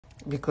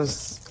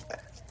because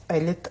I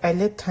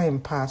let time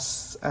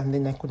pass and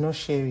then I could not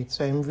share it.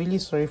 So I'm really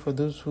sorry for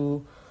those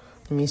who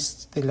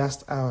missed the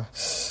last hour.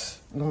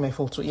 Not my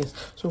fault. So yes,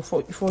 so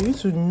for you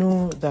to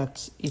know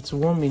that it's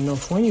warm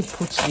enough, when you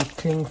put the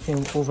cling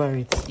film over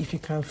it, if you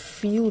can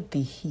feel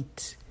the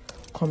heat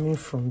coming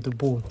from the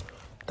bowl,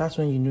 that's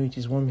when you know it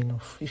is warm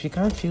enough. If you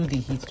can't feel the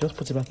heat, just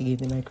put it back again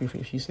in the microwave for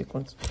a few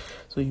seconds.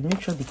 So you make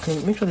sure the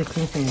cling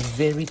film is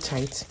very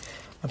tight.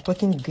 I'm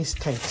talking this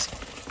tight.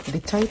 The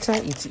tighter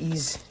it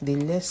is, the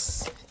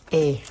less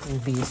air will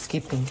be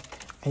escaping.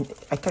 And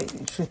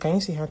can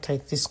you see how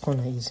tight this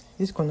corner is?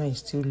 This corner is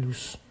still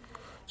loose.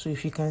 So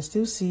if you can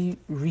still see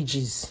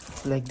ridges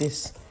like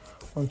this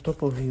on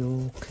top of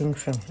your cling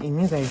film, it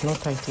means that it's not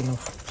tight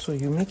enough. So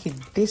you make it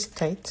this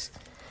tight,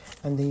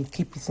 and then you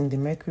keep it in the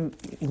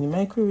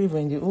microwave or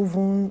in the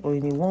oven or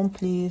in a warm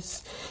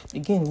place.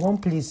 Again, warm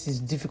place is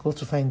difficult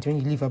to find when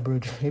you live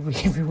abroad.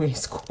 Everywhere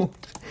is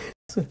cold.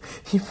 So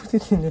you put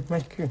it in the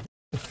microwave.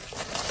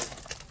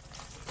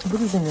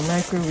 Put it in the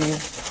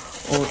microwave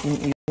or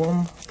in a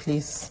warm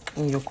place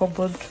in your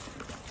cupboard.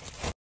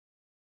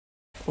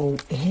 Or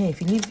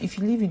if you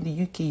live in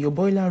the UK, your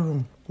boiler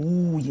room.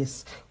 Oh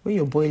yes, where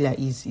your boiler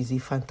is a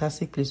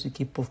fantastic place to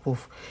keep puff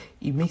puff.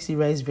 It makes it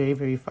rise very,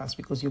 very fast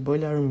because your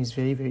boiler room is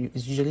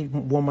is usually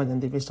warmer than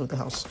the rest of the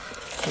house.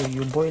 So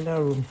your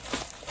boiler room.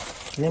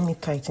 Let me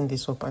tighten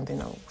this up and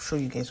then I'll show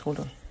you guys. Hold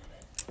on.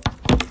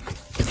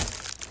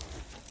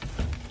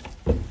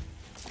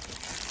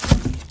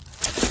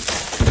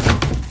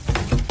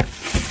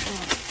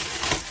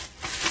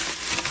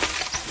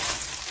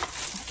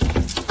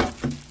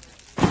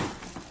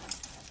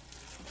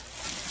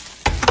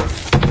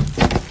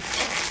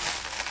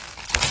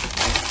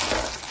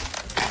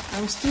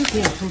 I'm still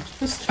here. I'm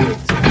just trying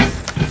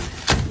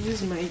to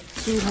use my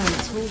 2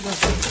 hands. Hold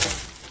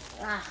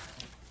on.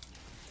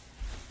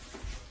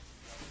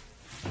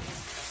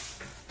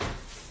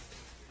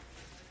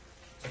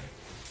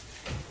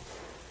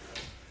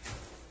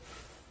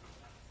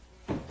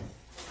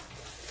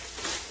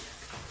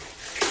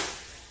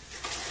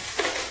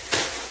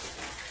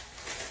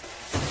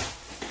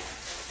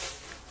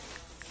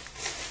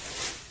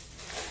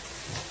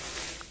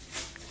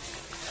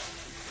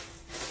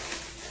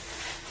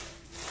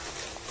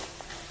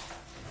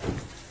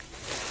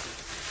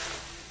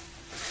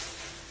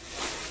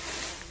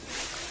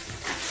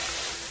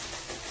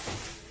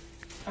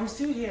 I'm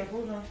still here.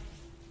 Hold on.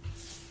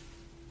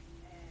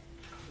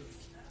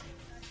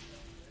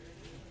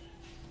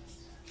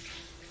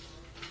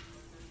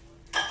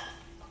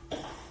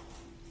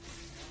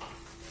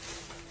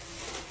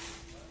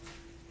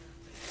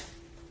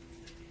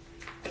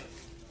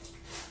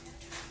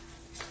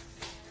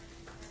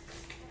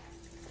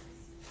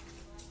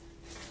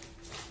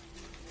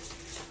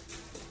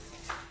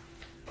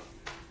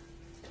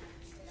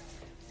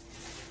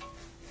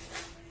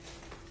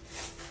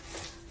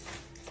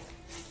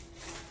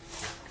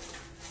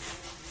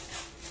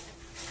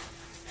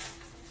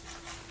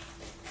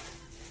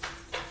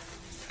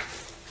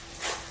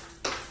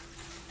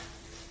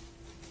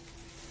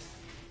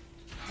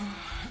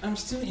 I'm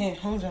still here.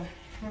 Hold on.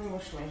 Let me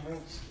wash my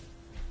hands.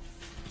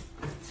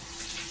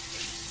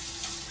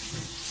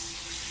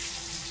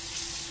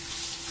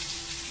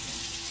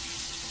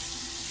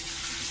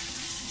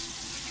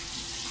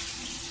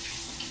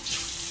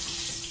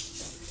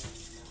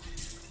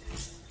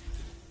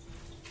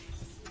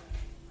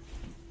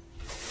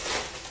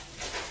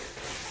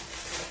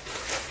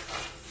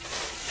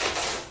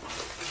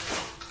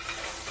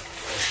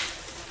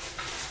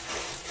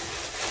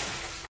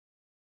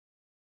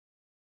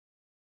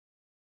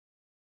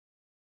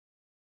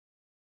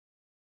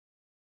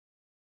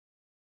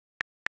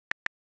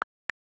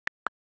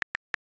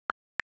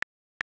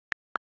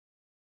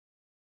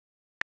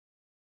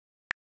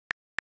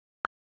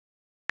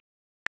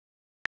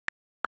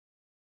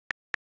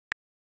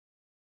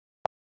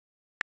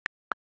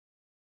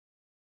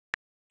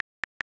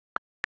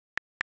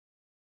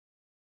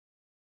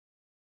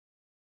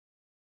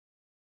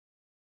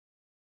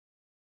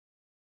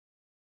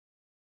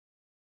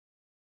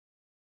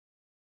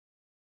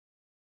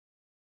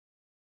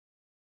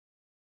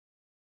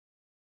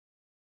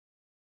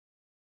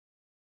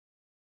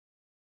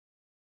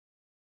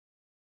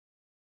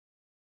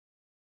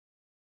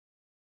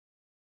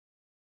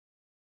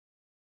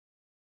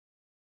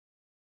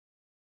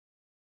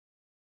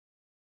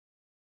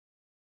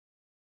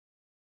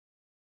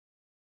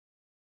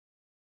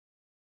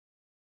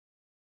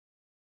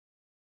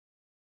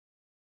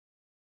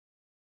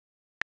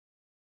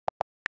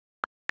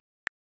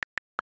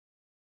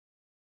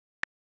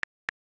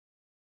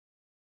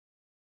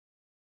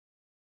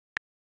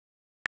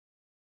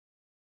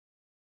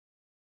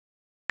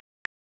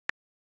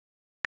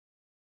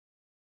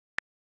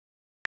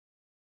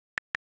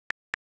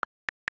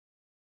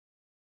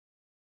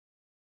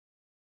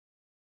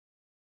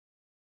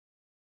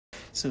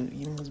 So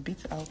you must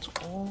beat out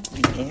all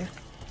the air.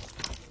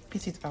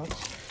 Beat it out.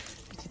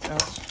 Beat it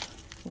out.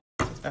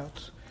 Beat it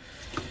out.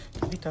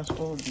 Beat out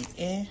all the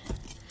air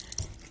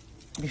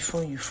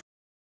before you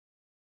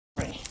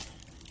fry.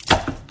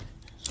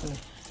 So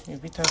So you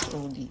beat out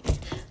all the air.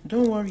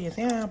 Don't worry. I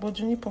say, but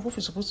Dooney, puff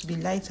is supposed to be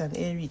light and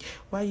airy.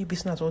 Why are you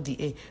beating out all the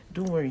air?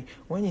 Don't worry.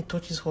 When it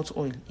touches hot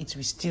oil, it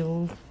will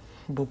still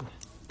bubble.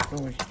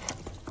 Don't worry.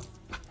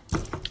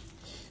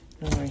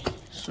 Don't worry.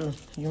 So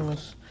you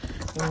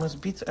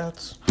must beat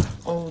out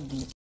all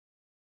the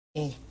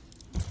air.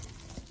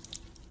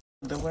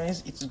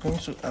 Otherwise, it's going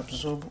to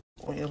absorb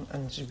oil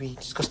and it will be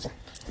disgusting.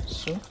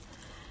 So,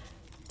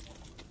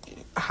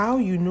 how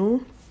you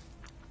know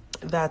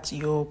that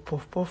your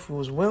puff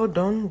was well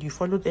done, you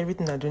followed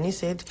everything that Dooney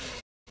said,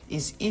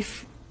 is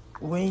if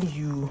when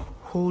you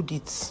hold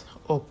it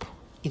up,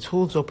 it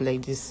holds up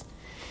like this.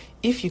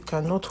 If you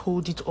cannot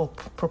hold it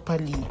up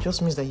properly, it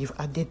just means that you've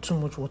added too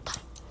much water.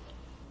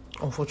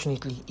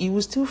 Unfortunately, it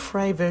will still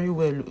fry very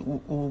well,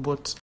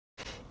 but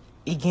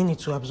again,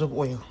 it will absorb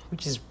oil,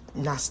 which is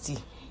nasty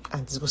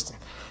and disgusting.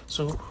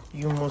 So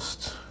you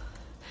must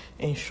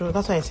ensure.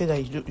 That's why I say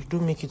that you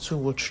don't make it too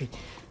watery,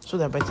 so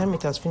that by the time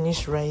it has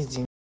finished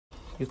rising,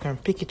 you can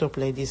pick it up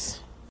like this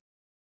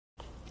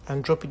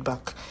and drop it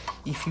back.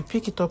 If you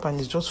pick it up and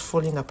it's just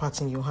falling apart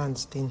in your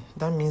hands, then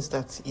that means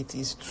that it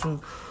is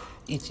too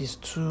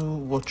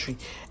watery.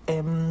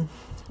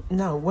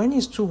 Now when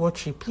it's too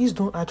watery, please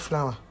don't add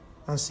flour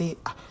and say,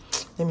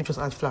 let me just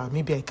add flour,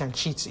 maybe I can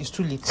cheat. It's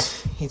too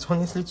late. It's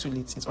honestly too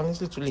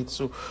late.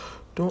 So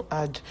don't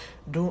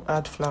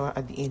add flour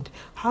at the end.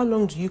 How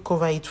long do you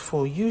cover it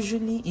for?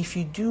 Usually, if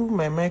you do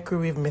my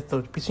microwave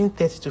method, between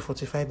 30 to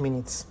 45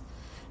 minutes,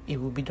 it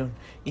will be done.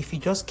 If you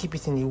just keep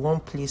it in a one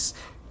place,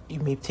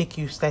 it may take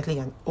you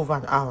slightly over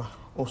an hour,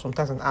 or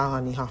sometimes an hour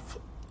and a half.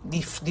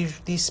 The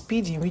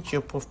speed in which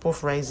your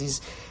puff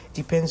rises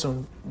depends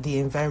on the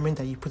environment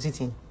that you put it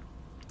in.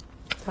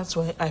 That's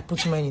why I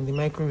put mine in the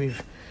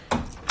microwave,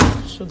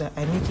 so that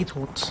I make it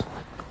hot,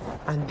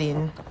 and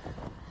then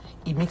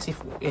it makes it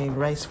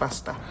rise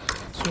faster.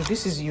 So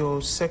this is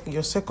your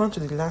second to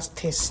the last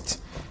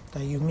test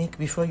that you make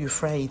before you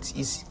fry it.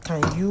 Is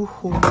can you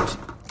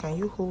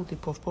hold the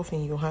puff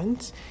in your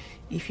hands?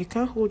 If you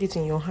can't hold it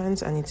in your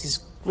hands and it is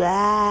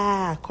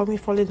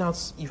falling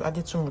out, you've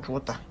added too much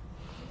water.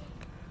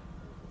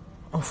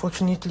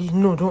 Unfortunately,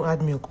 no, don't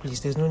add milk,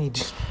 please. There's no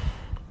need.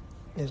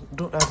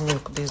 Don't add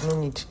milk. There's no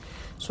need.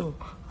 So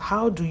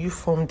how do you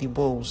form the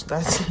balls?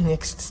 That's the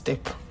next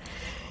step.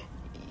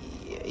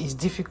 It's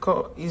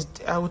difficult.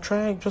 I will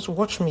try. Just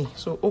watch me.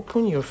 So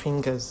open your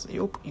fingers.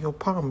 Your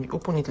palm. You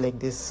open it like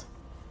this.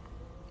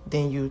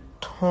 Then you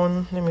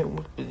turn. Let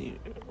me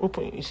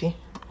open. You see.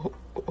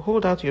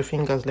 Hold out your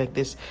fingers like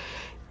this.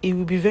 It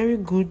will be very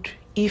good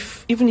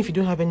even if you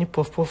don't have any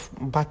puff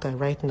batter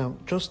right now.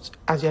 Just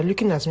as you're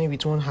looking at me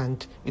with one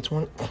hand,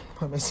 what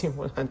am I saying?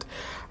 One hand.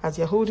 As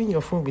you're holding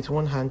your phone with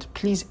one hand,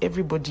 please,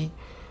 everybody.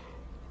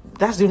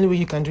 That's the only way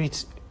you can do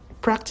it.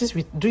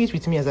 Do it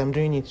with me as I'm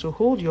doing it. So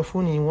hold your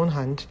phone in one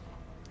hand,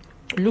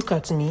 look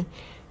at me.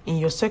 In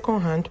your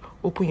second hand,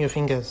 open your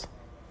fingers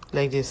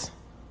like this.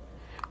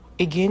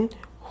 Again,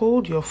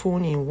 hold your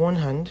phone in one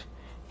hand.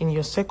 In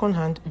your second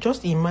hand,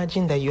 just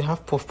imagine that you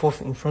have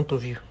puff in front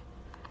of you.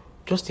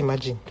 Just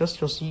imagine.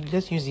 Let's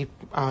use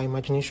our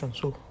imagination.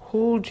 So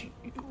hold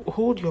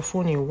your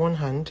phone in one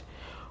hand,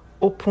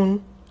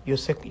 open the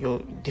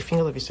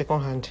fingers of your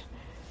second hand,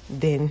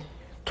 then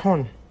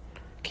turn.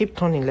 Keep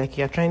turning like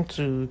you're trying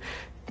to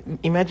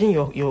imagine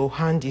your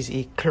hand is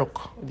a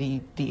clock.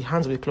 The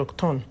hands of a clock.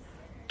 Turn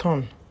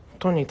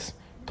it.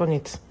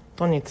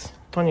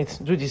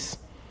 Do this.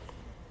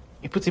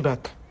 You put it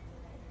back.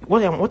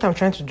 What I'm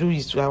trying to do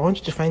is I want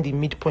you to find the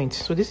midpoint.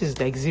 So this is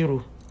like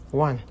 0,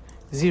 1,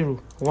 0,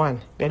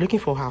 1. We're looking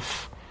for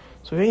half.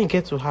 So when you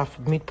get to half,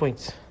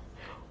 midpoint.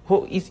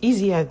 Oh, it's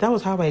easier. That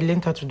was how I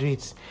learned how to do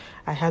it.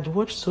 I had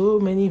watched so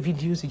many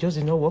videos, it just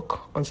did not work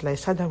until I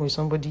sat down with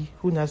somebody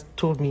who has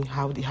told me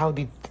how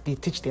they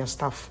teach their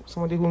staff.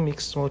 Somebody who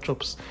makes small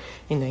chops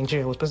in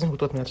Nigeria was the person who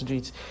taught me how to do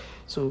it.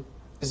 So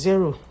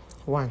 0,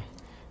 1.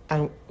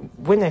 And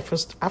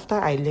after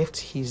I left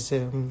his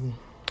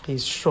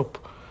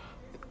shop,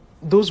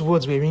 those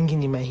words were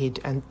ringing in my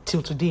head, and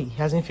till today, it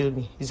hasn't failed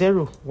me.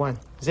 0, 1,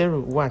 0,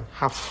 1,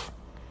 half.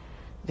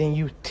 Then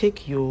you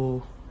take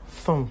your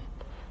thumb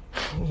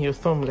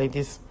like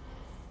this,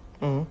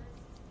 and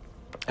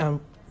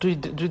do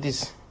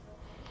this.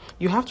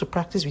 You have to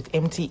practice with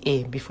empty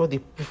air before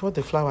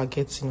the flour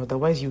gets in,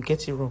 otherwise you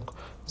get it wrong.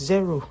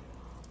 0,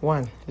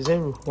 1,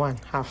 0, 1,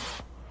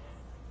 half.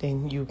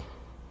 Then you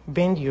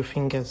bend your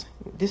fingers.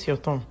 This your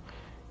thumb,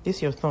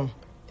 this your thumb,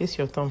 this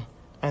your thumb,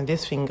 and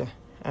this finger.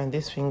 And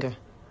this finger.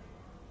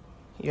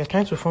 You are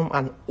trying to form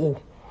an O.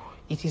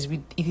 It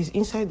is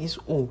inside this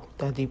O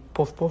that the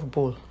puff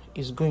ball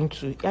is going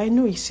to. I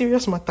know it's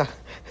serious matter.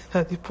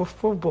 That the puff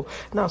ball.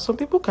 Now some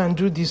people can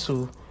do this,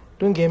 so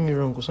don't get me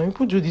wrong. Some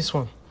people do this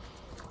one,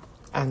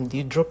 and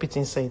they drop it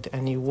inside,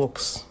 and it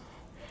works.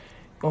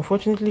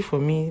 Unfortunately for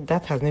me,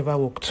 that has never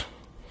worked.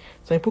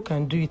 Some people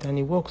can do it and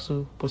it works.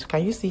 So, but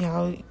can you see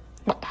how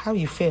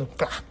you fail?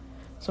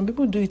 Some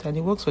people do it and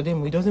it works for them,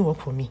 but it doesn't work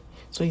for me.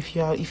 So if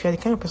you're the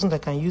kind of person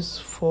that can use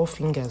 4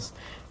 fingers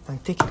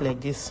and take it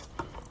like this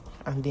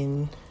and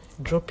then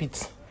drop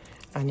it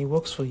and it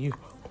works for you,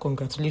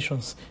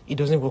 congratulations, it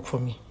doesn't work for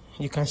me.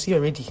 You can see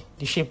already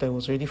the shape that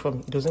was ready for me.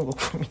 It doesn't work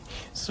for me.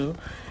 So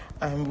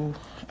I will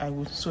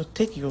so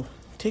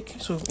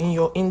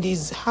in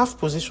this half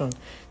position,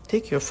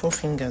 take your 4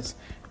 fingers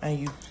and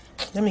you,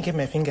 let me get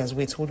my fingers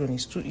wet. Hold on,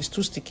 it's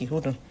too sticky.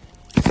 Hold on.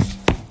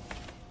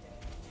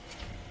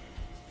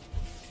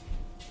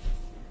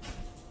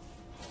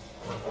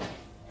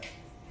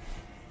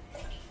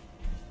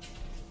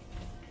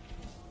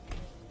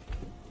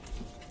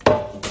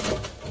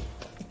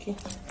 Okay,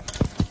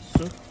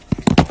 so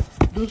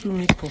those who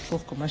make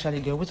puff commercially,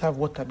 they always have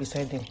water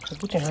beside them. So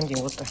put your hand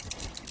in water.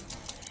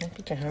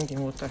 Put your hand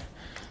in water,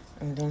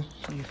 and then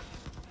you,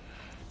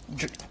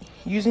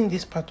 using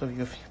this part of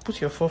your, put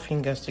your 4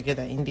 fingers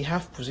together in the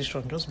half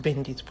position. Just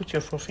bend it. Put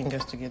your 4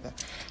 fingers together,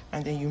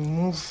 and then you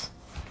move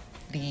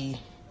the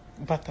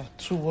batter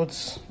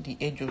towards the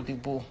edge of the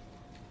bowl.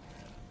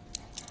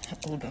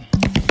 Hold on.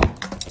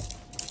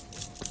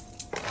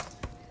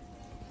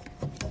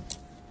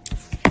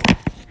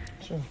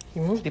 So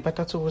you move the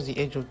batter towards the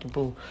edge of the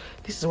bowl.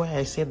 This is why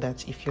I said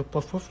that if your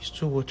puff is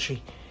too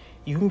watery,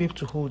 you won't be able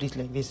to hold it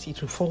like this.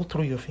 It will fall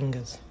through your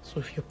fingers.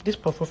 So if this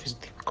puff is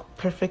the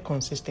perfect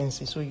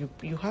consistency, so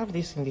you have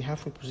this in the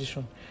halfway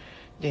position,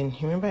 then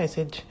remember I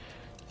said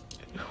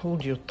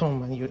hold your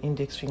thumb and your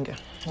index finger.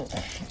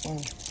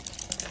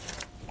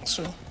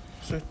 So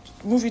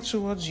move it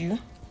towards you,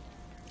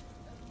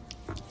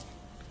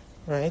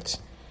 right?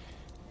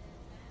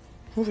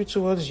 Move it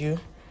towards you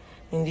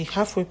in the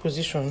halfway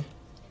position.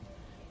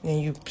 Then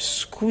you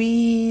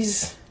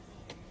squeeze.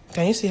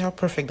 Can you see how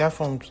perfect that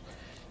forms?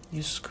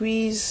 You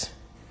squeeze.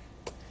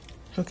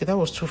 Okay, that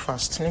was too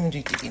fast. Let me do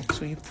it again.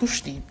 So you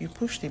push the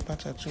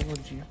batter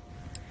towards you.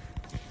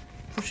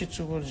 Push it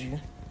towards you.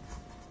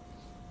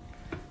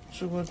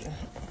 So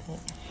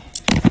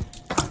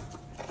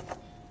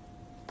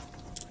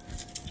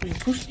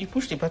you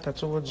push the batter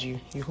towards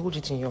you. You hold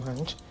it in your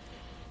hand.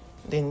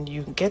 Then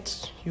you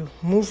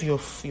move your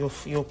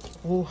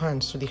whole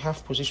hands to the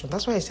half position.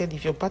 That's why I said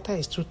if your batter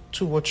is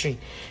too watery,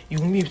 you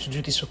won't be able to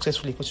do this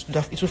successfully because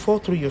it will fall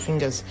through your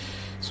fingers.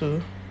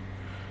 So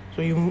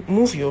you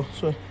move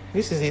so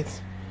this is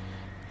it.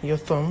 Your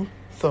thumb.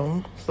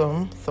 Some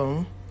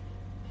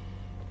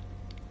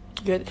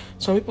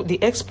people,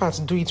 the experts,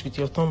 do it with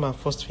your thumb and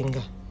first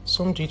finger.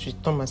 Some do it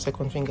with thumb and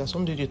second finger.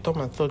 Some do it with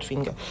thumb and third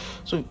finger.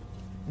 So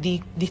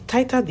the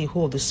tighter the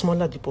hole, the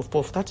smaller the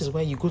puff. That is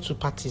why you go to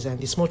parties and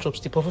the small chops,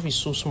 the puff is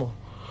so small.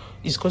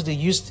 It's because they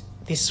used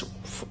this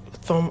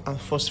thumb and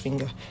first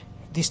finger.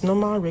 This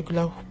normal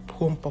regular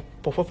home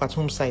puff at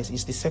home size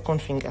is the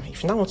second finger.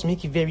 If you now want to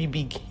make it very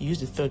big, you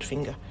use the third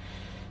finger.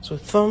 So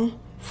thumb,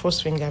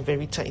 first finger,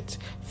 very tight.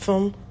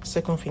 Thumb,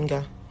 second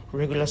finger,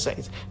 regular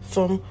size.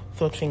 Thumb,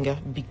 third finger,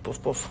 big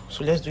puff.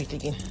 So let's do it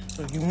again.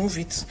 So you move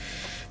it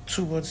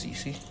towards, you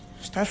see,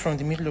 start from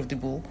the middle of the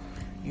bowl.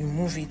 You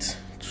move it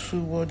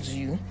towards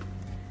you.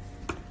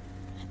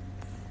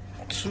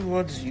 So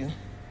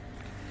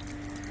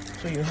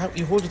you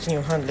hold it in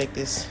your hand like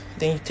this.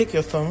 Then you take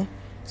your thumb,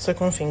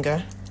 second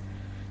finger.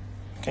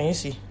 Can you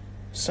see?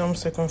 Thumb,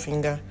 second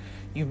finger.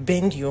 You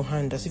bend your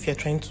hand as if you're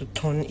trying to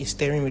turn a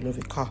steering wheel of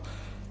a car.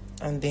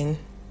 And then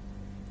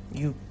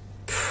you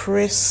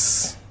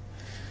press.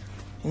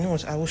 You know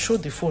what? I will show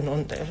the phone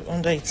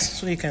under it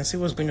so you can see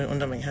what's going on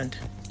under my hand.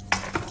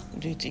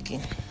 Do it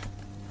again.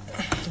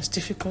 It's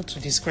difficult to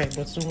describe,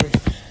 but don't worry.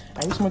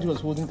 I wish somebody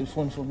was holding the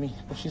phone for me,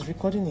 but she's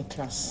recording a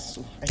class,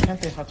 so I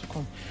can't tell her to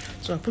come.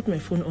 So I put my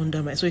phone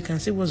under so you can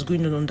see what's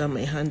going on under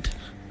my hand.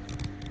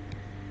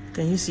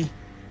 Can you see?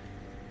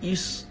 You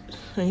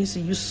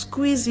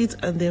squeeze it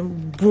and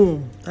then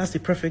boom, that's the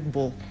perfect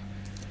ball.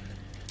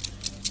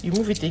 You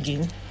move it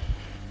again.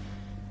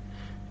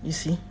 You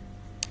see,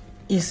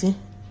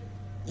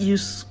 you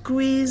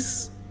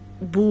squeeze,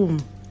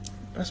 boom,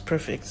 that's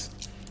perfect.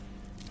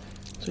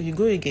 So you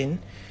go again,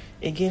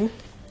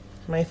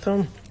 my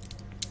thumb,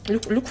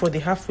 look for the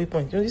halfway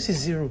point. You know, this is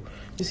 0,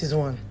 this is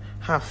 1,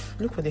 half.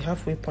 Look for the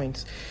halfway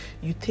point.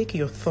 You take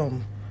your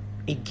thumb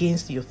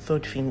against your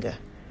third finger,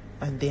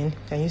 and then,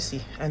 can you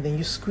see? And then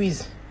you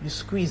squeeze,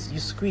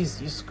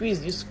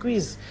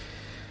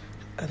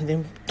 and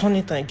then turn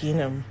it again,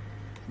 and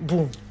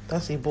boom,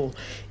 that's a ball.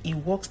 It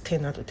works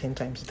 10 out of 10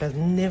 times. It has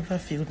never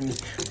failed me.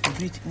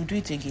 We'll do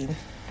it again.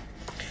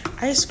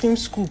 Ice cream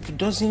scoop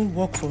doesn't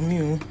work for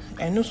me.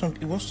 I know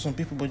it works for some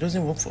people, but it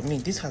doesn't work for me.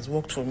 This has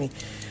worked for me.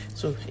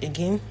 So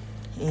again,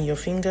 in your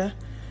finger,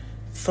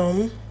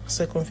 thumb,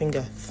 second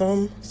finger,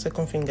 thumb,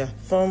 second finger,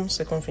 thumb,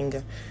 second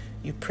finger.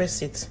 You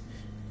press it.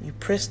 You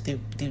press the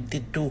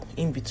dough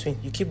in between.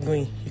 You keep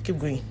going.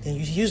 Then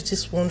you use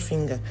this one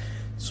finger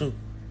to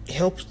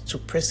help to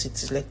press it.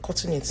 It's like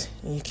cutting it.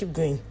 And you keep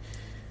going.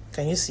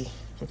 Can you see?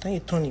 By the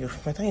time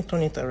you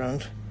turn it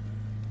around,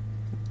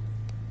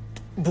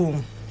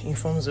 boom, it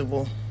forms a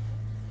ball.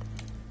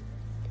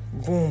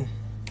 Boom,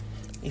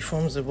 it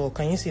forms a ball.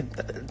 Can you see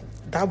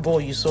that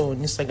ball you saw on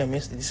Instagram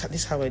yesterday? This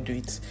is how I do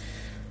it.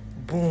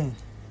 Boom,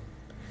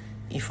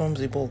 it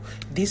forms a ball.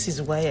 This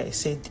is why I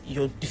said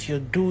if your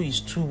dough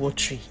is too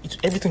watery,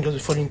 everything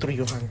just falling through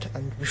your hand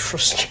and be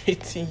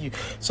frustrating you.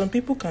 Some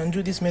people can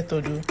do this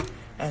method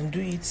and do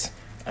it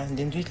and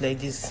then do it like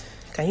this.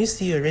 Can you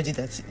see already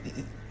that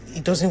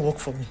it doesn't work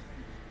for me?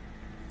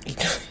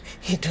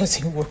 It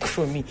doesn't work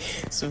for me.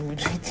 So we'll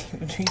do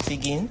it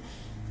again.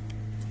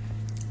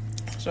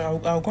 So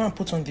I'll go and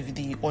put on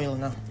the oil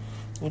now.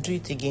 We'll do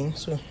it again.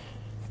 So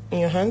in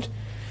your hand,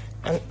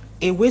 and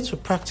a way to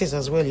practice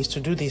as well is to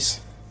do this.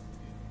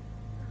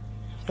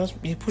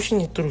 Just be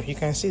pushing it through. You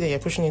can see that you're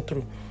pushing it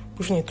through.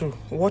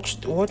 Watch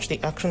the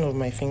action of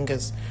my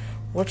fingers.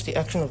 Watch the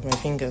action of my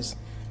fingers.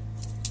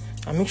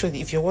 And make sure that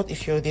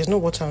if there's no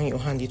water on your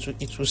hand,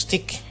 it will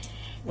stick.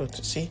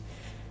 But see,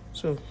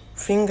 so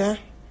finger,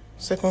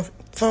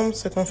 thumb,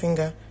 second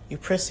finger. You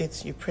press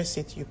it. You press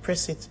it. You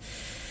press it.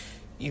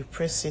 You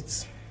press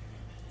it.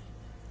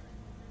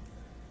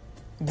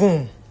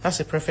 Boom! That's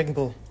a perfect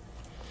ball.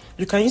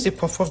 You can use a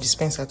puff-off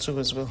dispenser too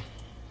as well.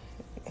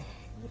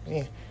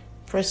 Yeah,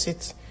 press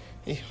it.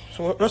 Yeah.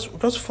 So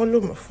just follow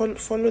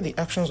the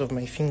actions of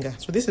my finger.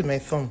 So this is my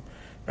thumb,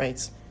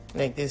 right?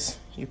 Like this.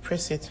 You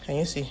press it, and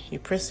you see, you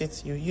press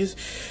it. You use.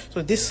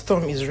 So this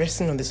thumb is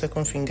resting on the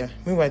second finger.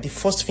 Meanwhile, the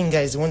first finger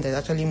is the one that's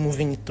actually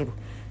moving it through.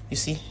 You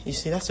see,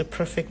 that's a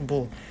perfect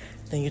ball.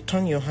 Then you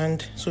turn your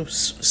hand. So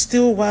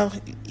still while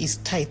it's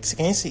tight,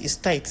 can you see it's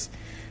tight,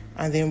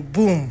 and then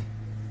boom.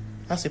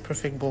 That's a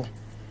perfect ball.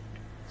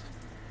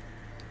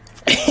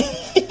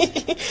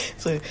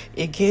 So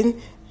again,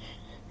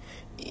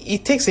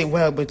 it takes a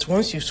while, but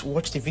once you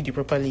watch the video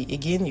properly,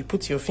 again, you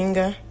put your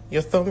finger,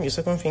 your thumb, your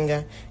second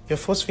finger, your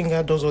first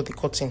finger does all the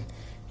cutting.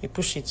 You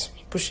push it,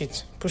 push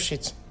it, push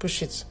it,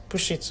 push it,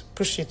 push it,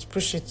 push it,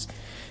 push it.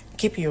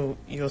 Keep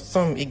your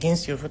thumb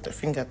against your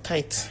finger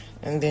tight,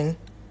 and then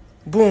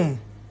boom.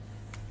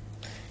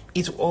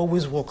 It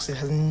always works. It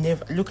has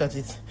never, look at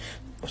it.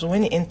 So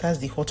when it enters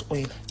the hot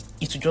oil,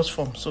 it will just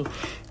form. So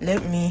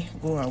let me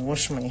go and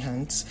wash my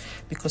hands,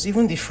 because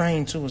even the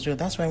frying too as well.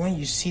 That's why when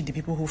you see the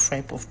people who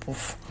fry puff,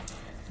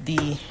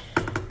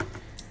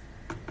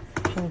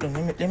 hold on,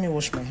 let me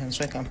wash my hands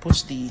so I can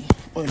put the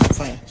oil on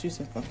fire. 2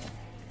 seconds.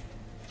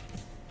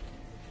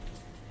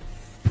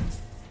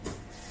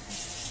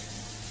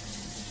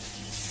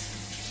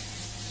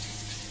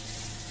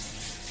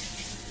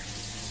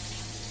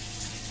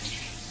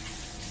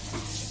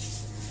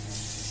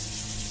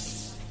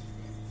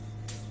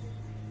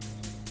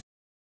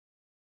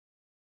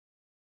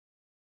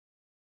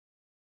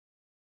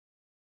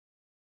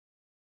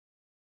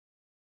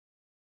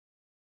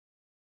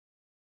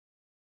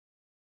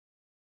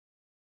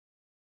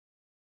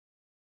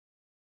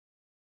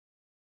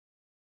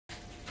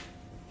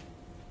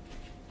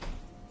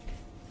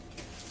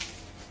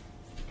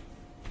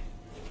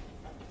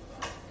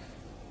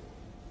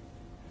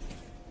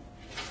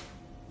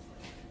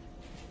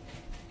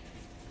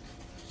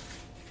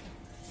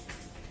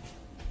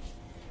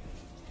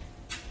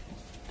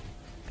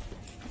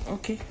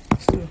 Okay,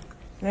 so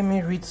let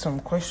me read some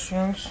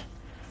questions.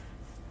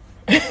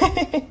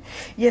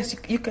 Yes,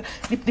 you can.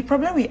 The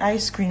problem with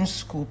ice cream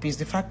scoop is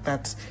the fact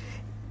that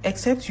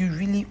except you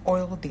really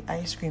oil the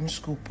ice cream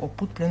scoop or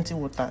put plenty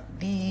water,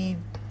 the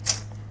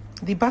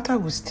batter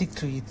will stick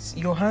to it.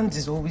 Your hand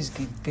is always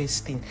the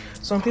best thing.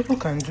 Some people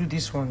can do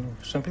this one.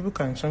 Some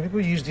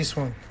people use this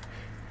one.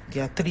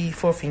 There are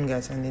 3-4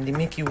 fingers and then they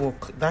make it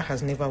work. That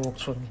has never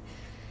worked for me.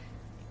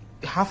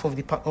 Half of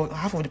the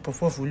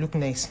puff-off will look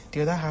nice.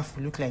 The other half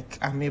will look like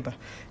amoeba.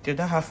 The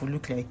other half will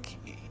look like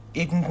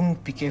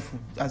egungun. Be careful,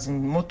 as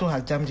in motor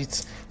has jammed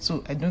it.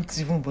 So I don't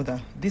even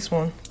bother. This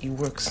one, it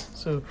works.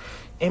 So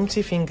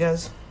empty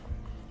fingers.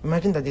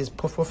 Imagine that there's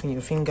puff-off in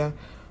your finger.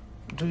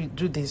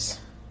 Do this,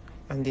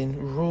 and then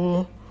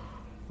roll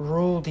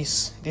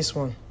this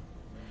one.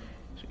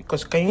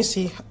 Because can you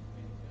see?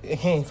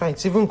 In fact,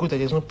 it's even good that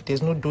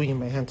there's no dough in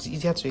my hand. It's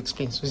easier to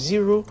explain. So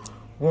 0,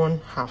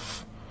 1,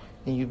 half.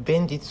 Then you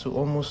bend it to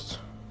almost,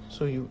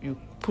 so you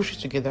push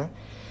it together,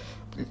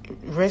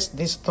 rest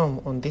this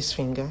thumb on this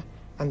finger,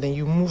 and then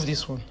you move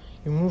this one.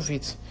 You move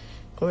it.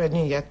 Go ahead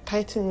and you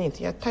tighten it,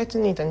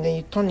 and then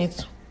you turn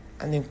it,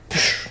 and then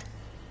push.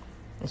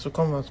 And so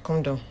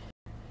come down.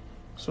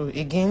 So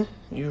again,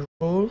 you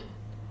roll,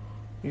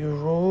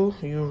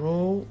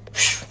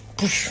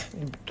 push,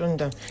 you turn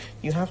down.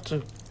 You have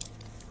to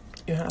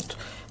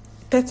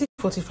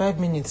 30-45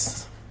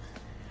 minutes.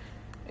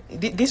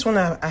 This one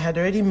I had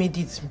already made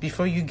it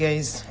before you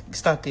guys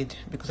started,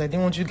 because I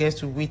didn't want you guys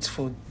to wait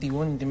for the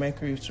one in the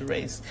microwave to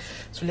rise.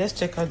 So let's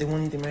check out the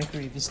one in the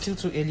microwave. It's still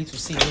too early to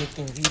see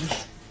anything, really.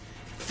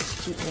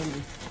 It's too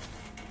early.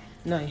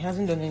 No, it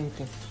hasn't done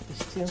anything.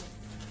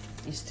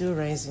 It's still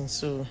rising.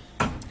 So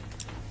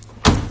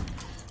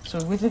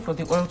waiting for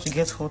the oil to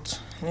get hot.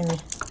 Let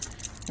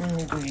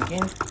me go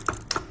again.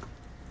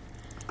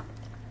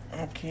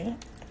 Okay.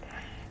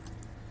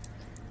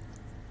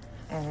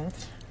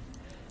 Alright.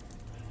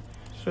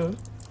 So,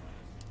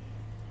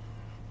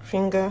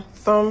 finger,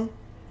 thumb,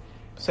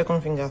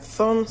 second finger,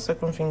 thumb,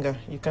 second finger.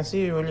 You can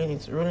see rolling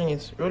it.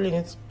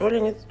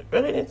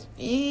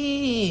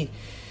 Eee!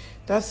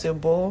 That's a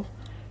ball.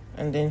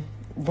 and then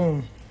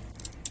boom.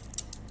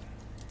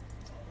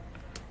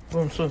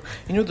 Boom. So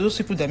you know those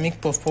people that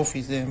make puff puff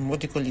is what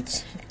do you call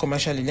it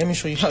commercially? Let me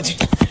show you how they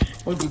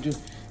what they do.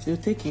 They'll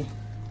take it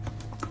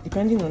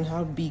depending on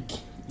how big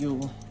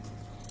your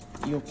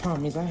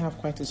palm is. I have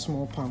quite a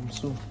small palm,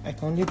 so I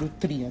can only do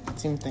 3 at the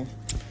same time.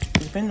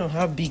 Depending on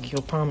how big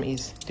your palm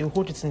is, they'll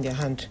hold it in their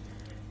hand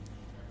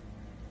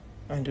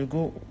and they'll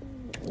go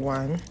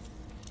 1,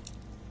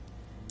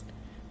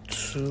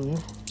 2,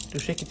 to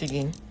shake it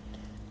again,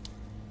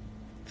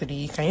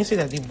 3. Can you see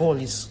that the ball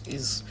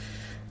is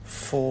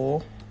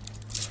 4?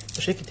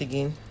 To shake it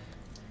again,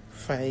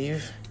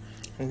 5,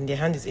 and their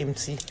hand is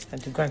empty,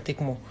 and you go and take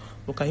more.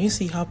 But can you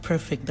see how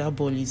perfect that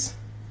ball is?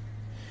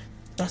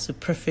 That's a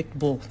perfect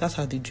ball. That's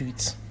how they do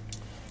it.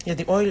 Yeah,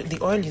 the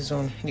oil is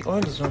on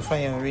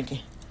fire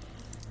already.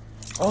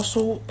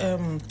 Also,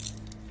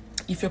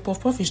 if your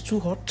puff puff is too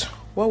hot,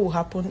 what will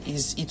happen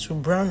is it will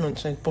brown on.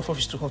 Sorry, puff puff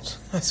is too hot.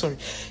 Sorry,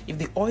 if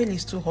the oil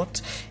is too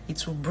hot,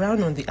 it will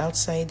brown on the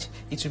outside.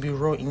 It will be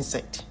raw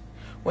inside.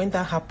 When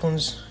that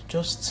happens,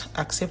 just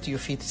accept your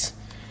fate.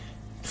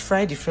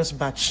 Fry the first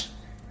batch.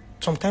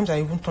 Sometimes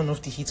I even turn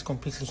off the heat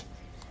completely,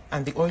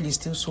 and the oil is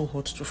still so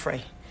hot to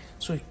fry.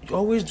 So you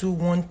always do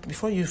one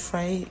before you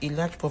fry a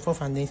large puff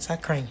puff and then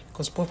start crying,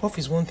 because puff puff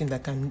is one thing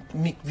that can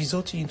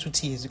result you into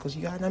tears, because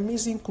you are an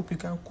amazing cook. You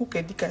can cook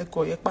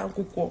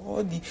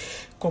all the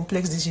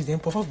complex dishes, then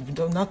puff puff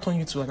will not turn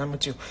you to an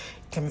amateur.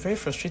 It can be very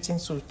frustrating.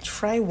 So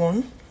fry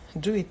one,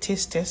 do a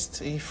taste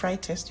test, a fry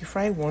test. You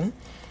fry one.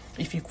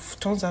 If it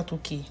turns out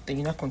okay, then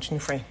you now continue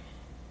frying.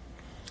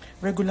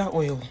 Regular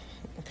oil.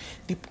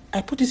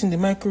 I put it in the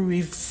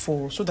microwave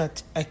so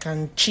that I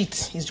can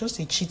cheat. It's just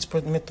a cheat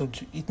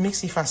method. It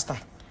makes it faster.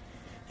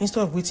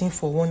 Instead of waiting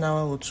for 1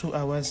 hour or 2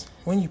 hours,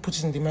 when you put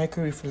it in the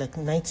microwave for like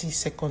 90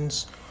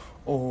 seconds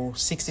or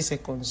 60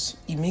 seconds,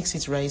 it makes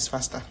it rise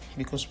faster,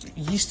 because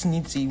yeast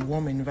needs a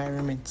warm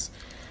environment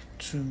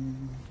to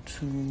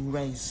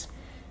rise.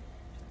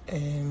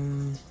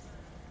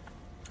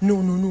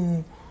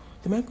 No.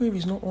 The microwave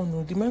is not on.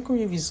 No. The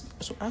microwave is...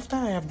 So after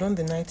I have done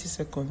the 90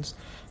 seconds,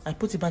 I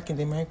put it back in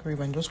the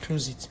microwave and just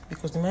close it,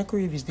 because the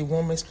microwave is the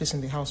warmest place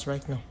in the house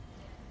right now.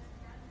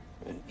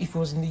 If it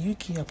was in the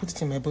UK, I put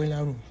it in my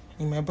boiler room.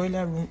 In my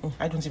boiler room... Oh,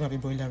 I don't even have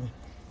a boiler room.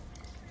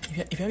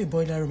 If you have a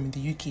boiler room in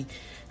the UK,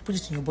 put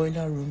it in your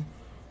boiler room,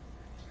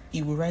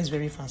 it will rise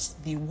very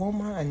fast. The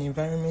warmer an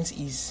environment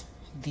is,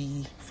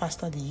 the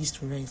faster the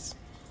yeast will rise.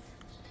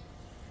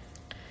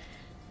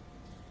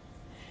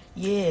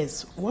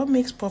 Yes, what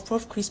makes puff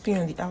puff crispy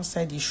on the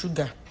outside is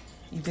sugar.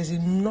 If there's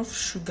enough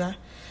sugar,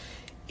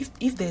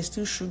 if there's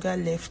still sugar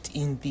left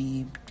in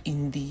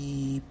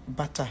the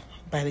batter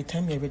by the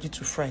time you're ready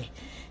to fry,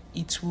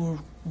 it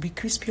will be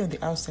crispy on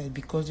the outside,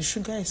 because the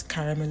sugar is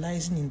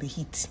caramelizing in the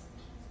heat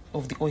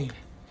of the oil.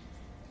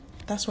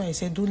 That's why I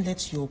said don't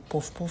let your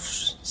puff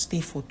puffs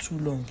stay for too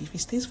long. If it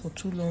stays for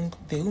too long,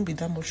 there won't be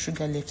that much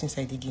sugar left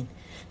inside again.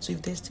 So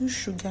if there's still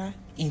sugar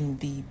in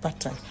the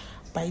batter,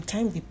 by the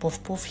time the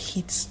puff puff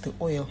hits the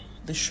oil,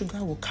 the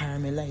sugar will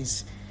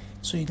caramelize,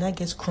 so it now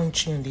gets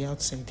crunchy on the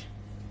outside.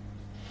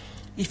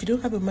 If you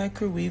don't have a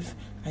microwave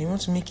and you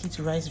want to make it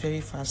rise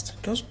very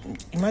fast, just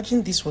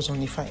imagine this was on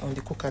the fire, on the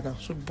cooker now.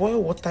 So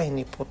boil water in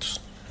a pot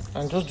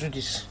and just do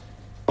this.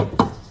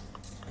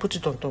 Put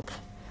it on top.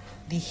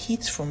 The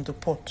heat from the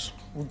pot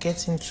will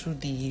get into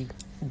the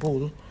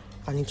bowl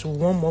and it will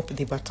warm up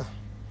the batter.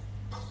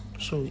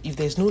 So if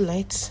there's no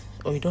light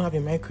or you don't have a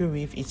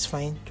microwave, it's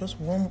fine. Just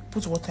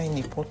put water in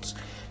the pot,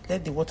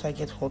 let the water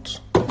get hot,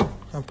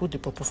 and put the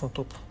puff puff on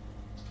top.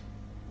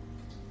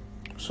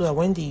 So that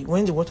when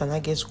the water now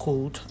gets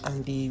cold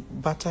and the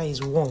batter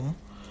is warm,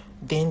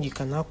 then you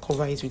can now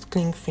cover it with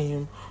cling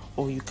film,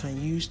 or you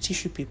can use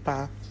tissue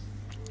paper,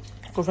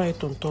 cover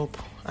it on top,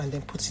 and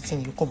then put it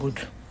in your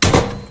cupboard.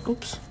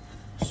 Oops,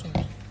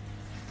 sorry.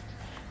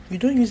 You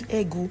don't use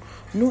egg,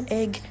 no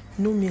egg,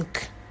 no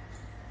milk.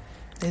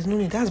 There's no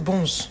need. That's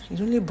buns. It's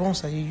only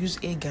buns that you use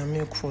egg and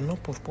milk for,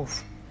 not puff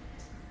puff.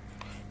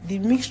 The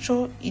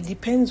mixture, it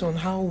depends on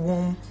how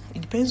warm.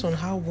 It depends on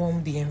how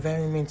warm the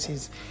environment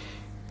is.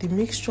 The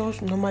mixture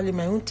normally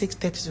my own takes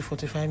 30 to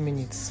 45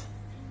 minutes.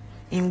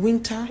 In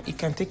winter, it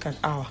can take an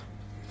hour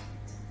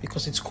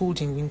because it's cold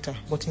in winter.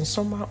 But in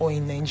summer or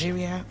in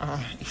Nigeria,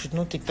 it should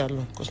not take that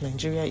long, because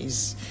Nigeria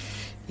is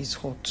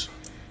hot.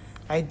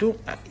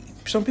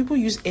 Some people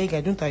use egg.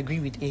 I don't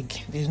agree with egg.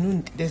 There's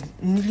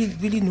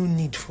really no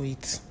need for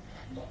it.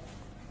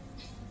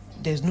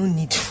 There's no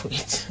need for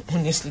it.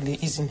 Honestly, there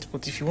isn't.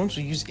 But if you want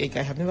to use egg,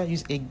 I have never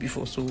used egg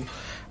before, so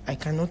I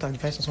cannot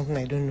advise on something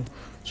I don't know.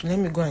 So let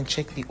me go and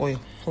check the oil.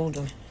 Hold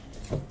on.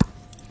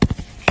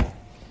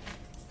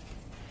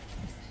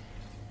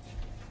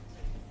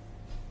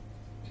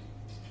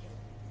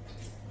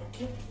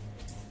 Okay.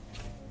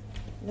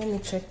 Let me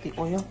check the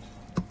oil.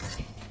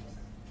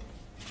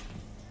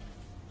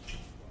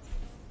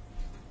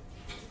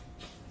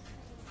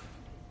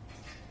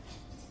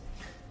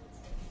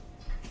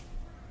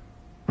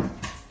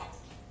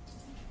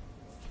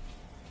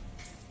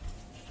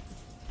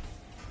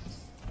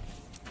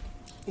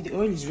 The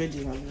oil is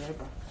ready. I'll be right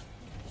back.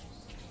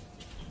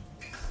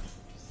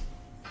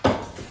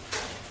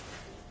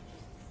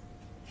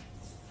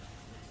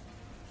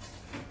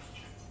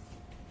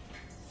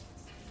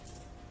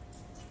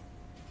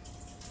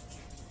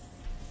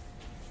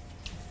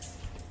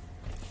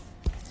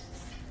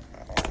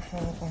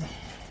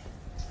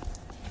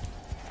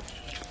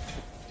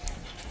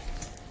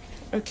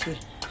 Okay,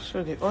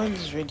 so the oil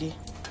is ready.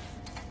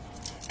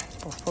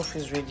 Puff puff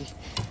is ready.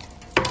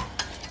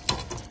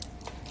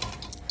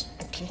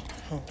 Okay,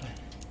 hold on.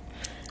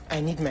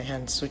 I need my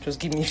hands, so just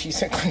give me a few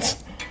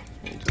seconds.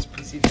 Let me just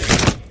put it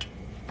there.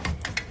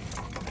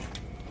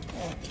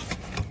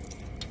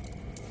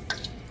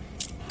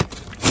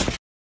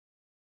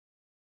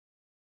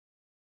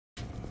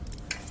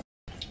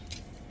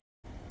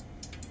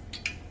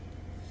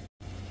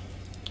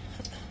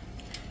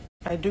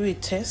 I do a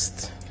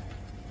test.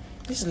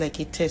 This is like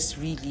a test,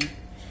 really.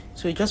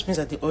 So it just means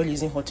that the oil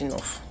isn't hot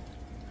enough.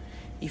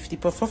 If the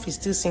puff is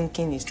still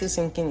sinking, it's still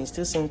sinking, it's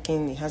still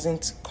sinking, it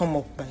hasn't come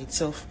up by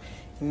itself,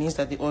 it means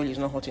that the oil is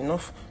not hot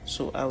enough.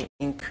 So I will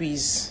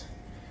increase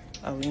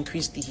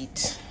the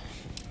heat.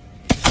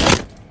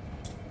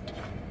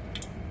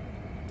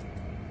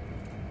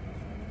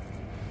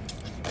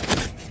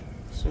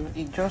 So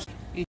it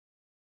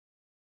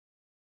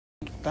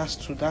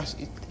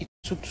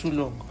took too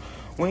long.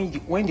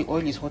 When the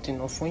oil is hot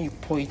enough, when you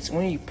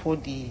pour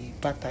the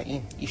batter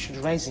in, it should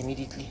rise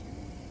immediately,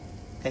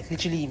 like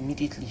literally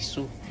immediately.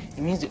 So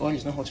it means the oil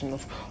is not hot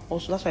enough.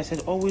 Also, that's why I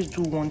said always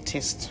do one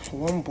test,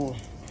 one bowl.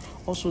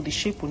 Also, the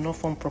shape will not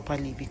form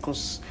properly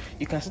because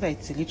you can see that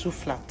it's a little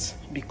flat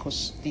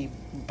because the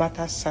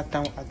batter sat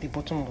down at the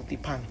bottom of the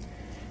pan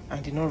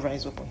and did not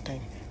rise up on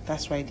time.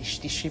 That's why the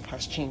shape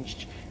has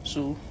changed.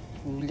 So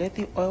we'll let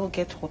the oil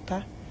get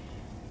hotter.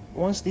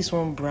 Once this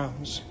one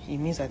browns, it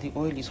means that the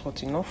oil is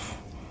hot enough,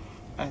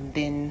 and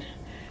then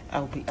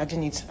I'll be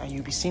adding it, and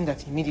you'll be seeing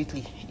that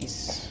immediately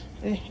it's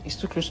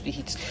too close to the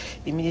heat.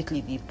 Immediately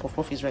the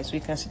puff is right. So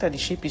you can see that the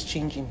shape is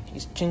changing.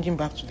 It's changing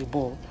back to the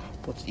ball,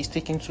 but it's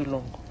taking too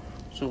long.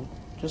 So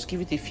just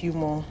give it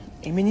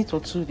a minute or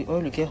two. The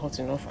oil will get hot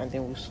enough, and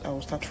then I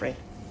will start frying.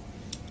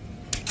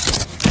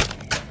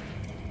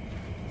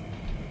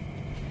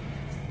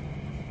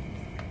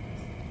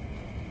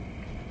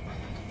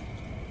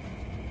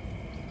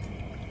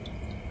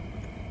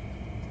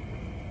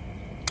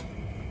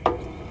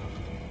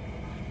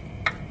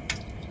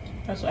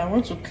 So I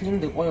want to clean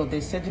the oil.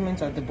 There's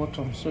sediment at the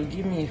bottom, so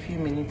give me a few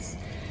minutes.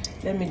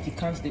 Let me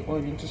decant the oil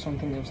into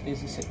something else.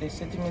 There's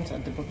sediment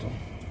at the bottom,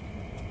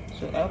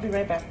 so I'll be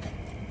right back.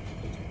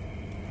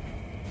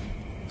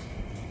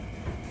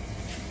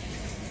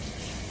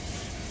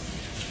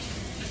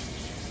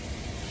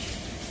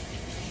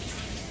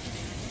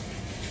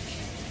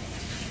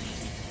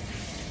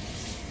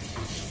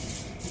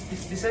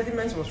 The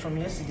sediment was from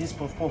yesterday's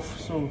puff,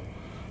 so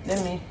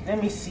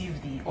let me sieve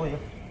the oil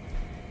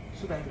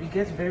so that we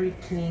get very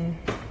clean.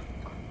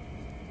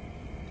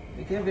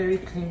 We get very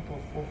clean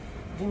puff.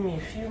 Give me a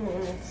few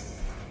minutes.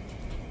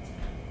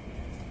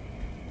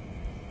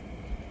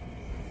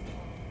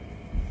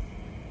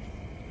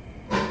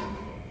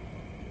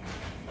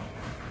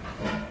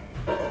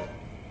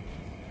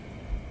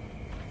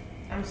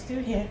 I'm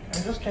still here.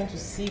 I'm just trying to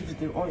sieve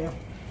the oil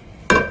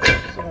so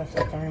that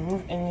I can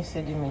remove any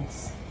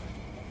sediments.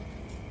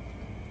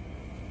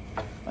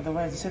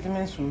 Otherwise, the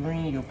sediments will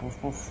ruin your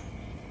puff.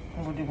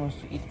 Nobody wants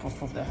to eat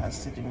puff that has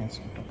sediments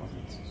on top of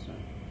it. So.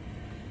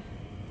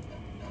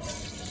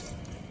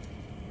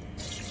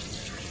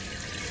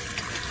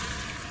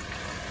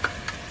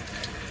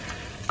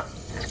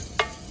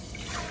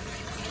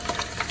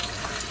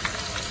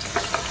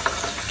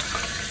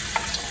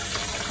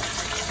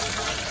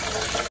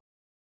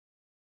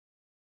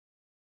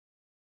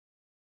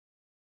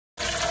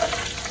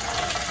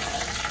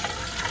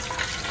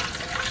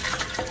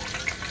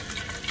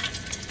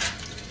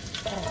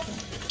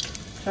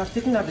 So I've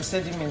taken out the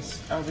sediments.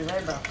 I'll be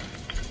right back.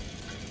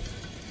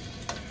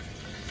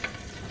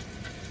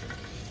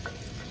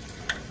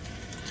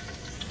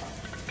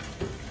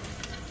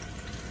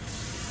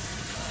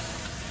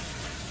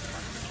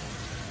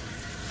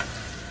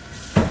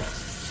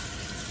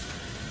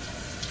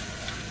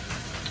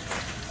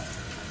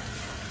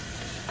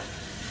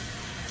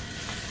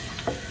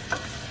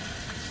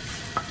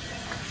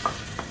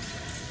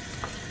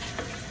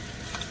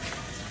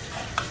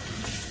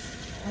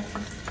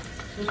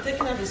 So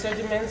taking out the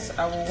sediments,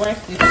 I will wipe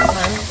with the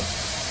pan.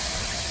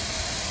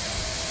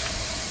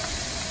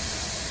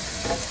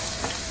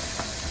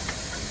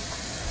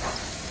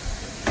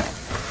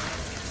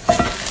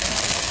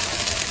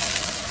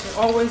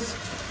 So always,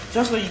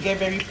 just so you get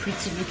very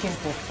pretty looking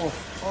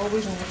puff,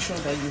 always make sure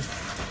that you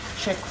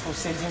check for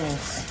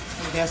sediments.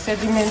 If there are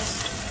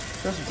sediments,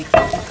 just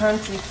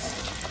decant it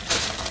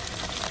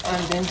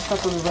and then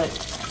start over.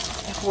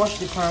 Wash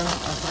the pan and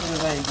start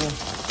over again.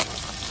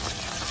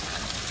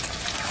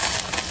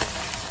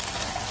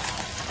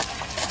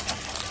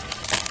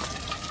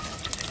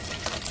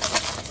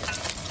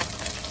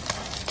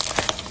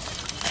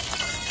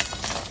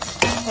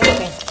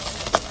 Okay,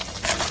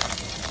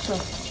 so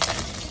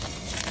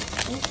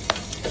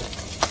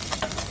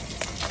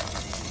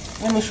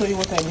let me show you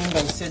what I mean by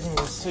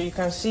sediments. So you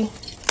can see,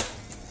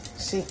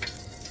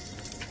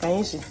 can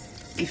you see?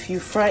 If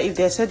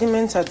there are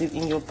sediments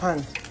in your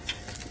pan,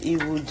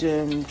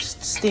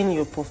 stain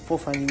your puff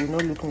puff and it will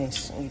not look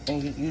nice.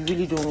 You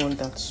really don't want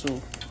that.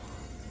 So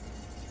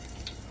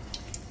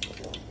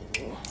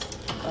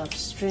I've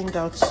strained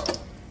out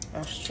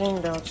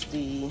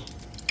the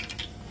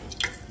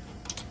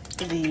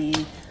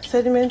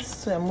sediments.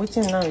 So I'm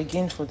waiting now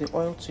again for the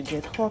oil to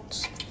get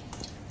hot.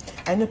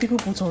 I know people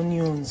put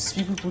onions,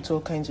 people put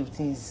all kinds of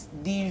things.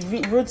 The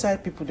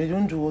roadside people, they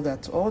don't do all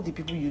that. All the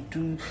people you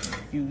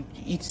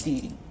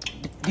eat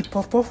the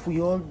puff puff we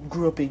all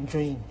grew up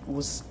enjoying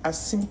was as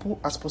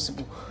simple as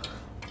possible.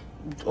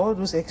 All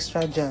those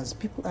extra jars,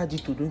 people add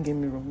it to, don't get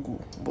me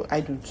wrong, but I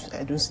don't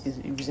see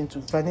a reason to.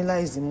 Vanilla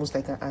is the most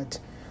I can add,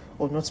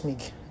 or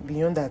nutmeg.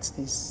 Beyond that,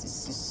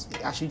 this is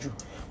ashiju.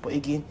 But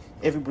again,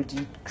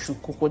 everybody should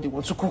cook what they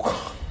want to cook.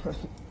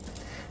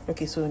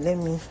 Okay, so let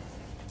me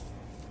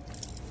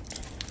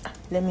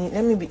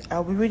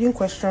I'll be reading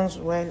questions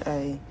while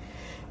I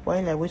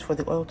wait for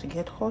the oil to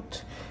get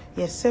hot.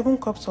 Yes, 7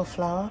 cups of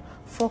flour,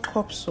 4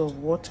 cups of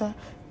water,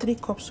 3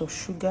 cups of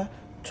sugar,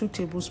 2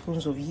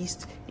 tablespoons of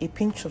yeast, a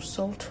pinch of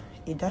salt,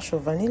 a dash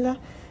of vanilla.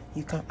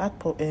 You can add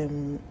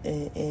You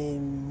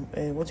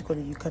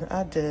can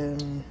add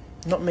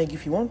nutmeg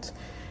if you want.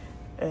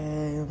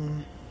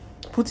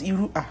 Put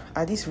iru.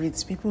 At this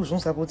rate, people who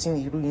start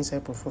putting iru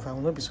inside puff puff, I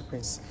will not be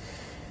surprised.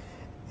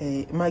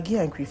 Maggi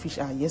and crayfish.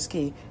 Yes,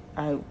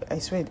 I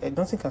swear,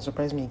 nothing can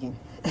surprise me again.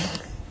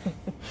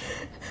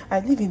 I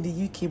live in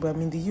the UK, but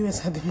I'm in the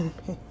US at the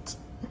moment.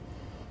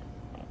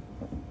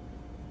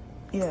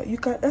 Yeah, you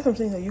can. That's what I'm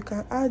saying. That you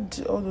can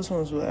add all those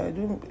ones. So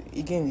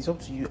Again, it's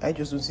up to you. I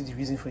just don't see the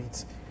reason for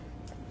it.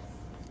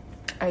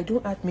 I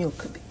don't add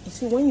milk. You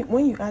see,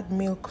 when you add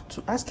milk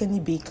to, ask any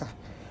baker,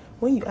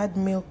 when you add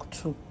milk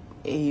to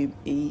a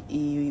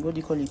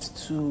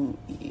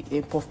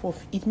puff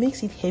puff, it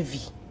makes it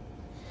heavy.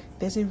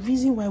 There's a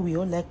reason why we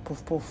all like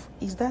puff puff.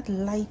 Is that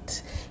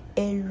light,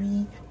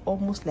 airy,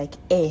 almost like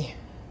air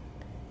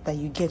that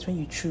you get when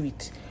you chew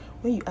it.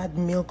 When you add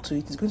milk to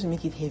it, it's going to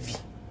make it heavy.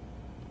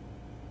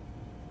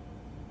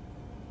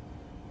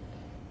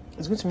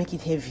 It's going to make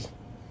it heavy.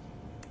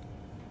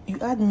 You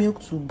add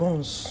milk to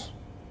buns.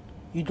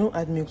 You don't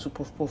add milk to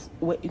puff puff.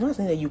 Well, you're not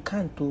saying that you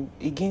can't. Though.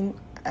 Again,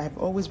 I've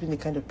always been the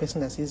kind of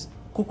person that says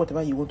cook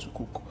whatever you want to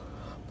cook.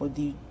 But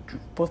the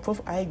puff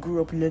puff I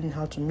grew up learning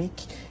how to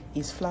make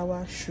is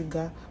flour,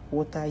 sugar,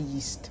 water,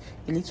 yeast,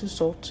 a little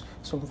salt,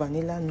 some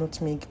vanilla,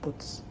 nutmeg,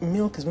 but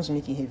milk is going to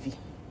make it heavy.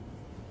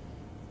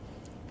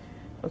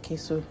 Okay,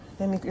 so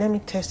let me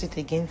test it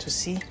again to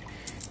see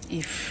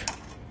if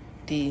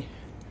the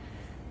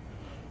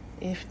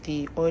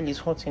oil is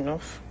hot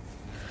enough.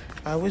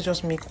 I always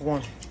just make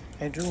one.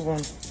 I do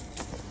one.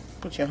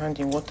 Put your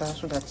hand in water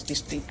so that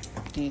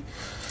the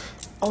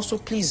also,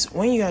 please,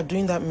 when you are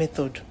doing that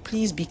method,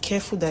 please be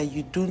careful that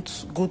you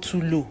don't go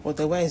too low.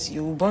 Otherwise,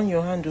 you will burn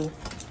your hand.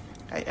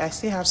 I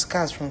still have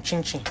scars from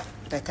chin-chin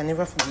that I can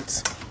never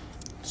forget.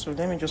 So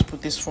let me just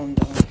put this phone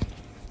down.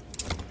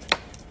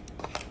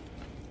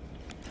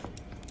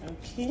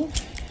 Okay.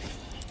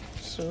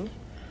 So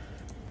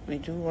we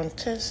do one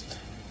test.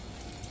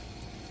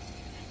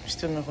 It's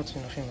still not hot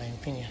enough in my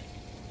opinion.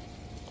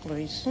 But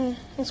it's coming.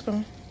 It's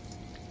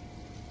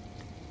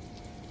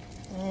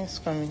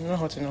coming. Not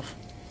hot enough.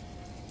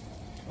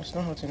 It's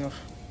not hot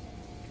enough.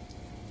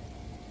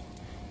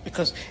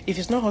 Because if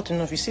it's not hot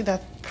enough, you see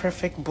that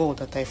perfect ball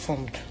that I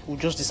formed will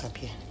just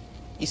disappear.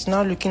 It's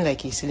now looking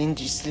like a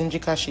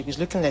cylindrical shape. It's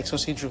looking like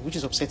sausage roll, which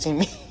is upsetting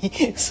me.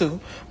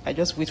 So I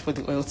just wait for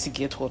the oil to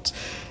get hot.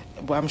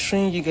 But I'm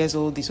showing you guys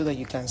all this so that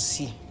you can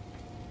see.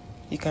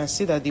 You can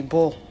see that the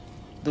ball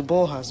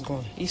has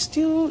gone. It's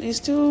still It's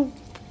still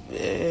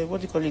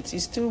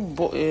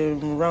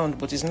round,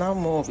 but it's now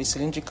more of a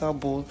cylindrical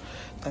ball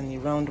than a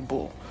round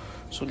ball.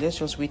 So let's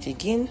just wait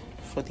again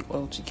for the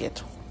oil to get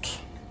hot.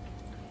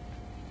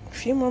 A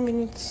few more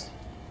minutes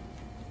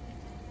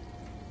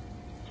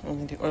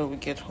and the oil will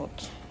get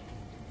hot.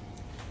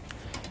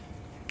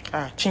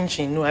 Chin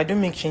chin. No, I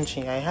don't make chin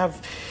chin. I have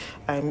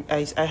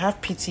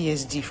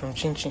PTSD from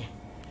chin chin.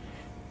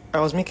 I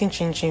was making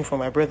chin chin for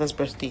my brother's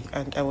birthday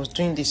and I was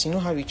doing this. You know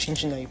how you chin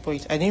chin and you pour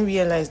it? I didn't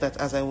realize that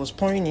as I was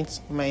pouring it,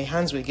 my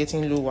hands were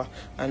getting lower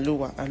and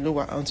lower and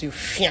lower until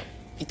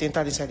it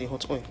entered inside the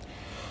hot oil.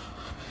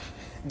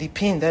 The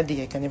pain that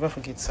day I can never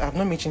forget. I have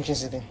not made chin chin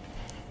since then.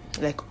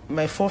 Like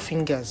my 4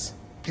 fingers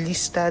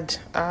blistered.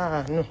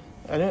 No,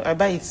 I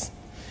buy it.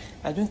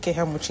 I don't care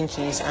how much chin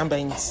chin is. I'm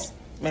buying it.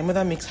 My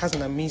mother has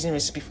an amazing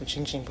recipe for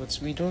chin chin, but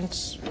we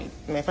don't.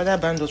 My father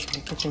banned us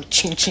from making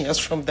chin chin as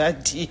from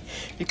that day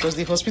because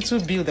the hospital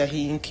bill that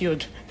he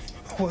incurred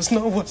was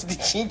not worth the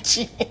chin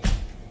chin.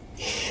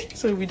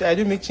 So I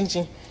don't make chin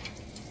chin.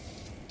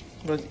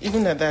 But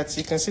even at that,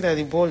 you can see that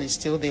the ball is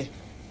still there.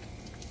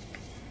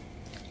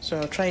 So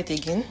I'll try it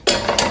again.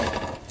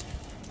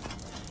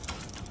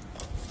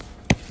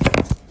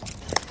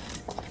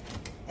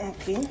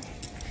 Okay.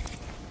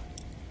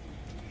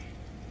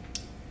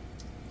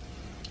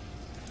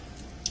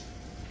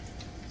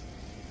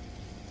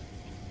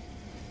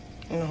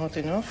 Not hot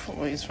enough,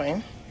 but it's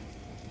fine.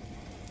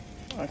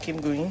 I'll keep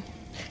going.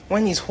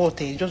 When it's hot,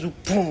 it just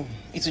boom.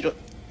 It's just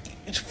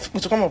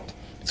It's come up.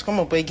 It's come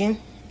up, but again,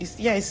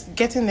 it's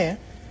getting there.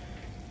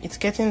 It's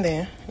getting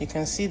there. You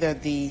can see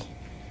that the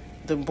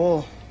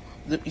ball,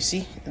 you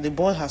see, the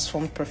ball has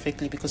formed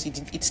perfectly because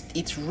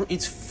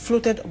it's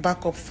floated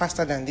back up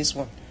faster than this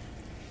one.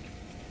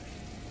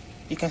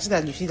 You can see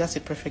that. You see, that's a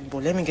perfect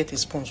ball. Let me get a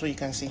spoon so you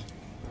can see.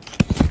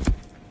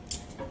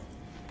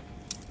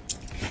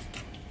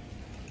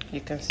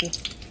 You can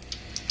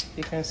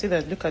see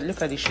that.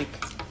 Look at the shape.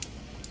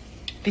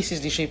 This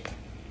is the shape.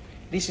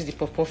 This is the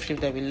puff shape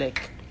that we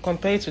like.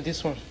 Compare it to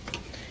this one.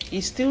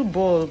 It's still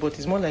ball, but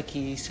it's more like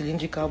a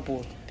cylindrical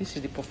ball. This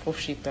is the puff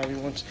shape that we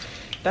want.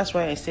 That's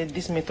why I said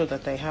this method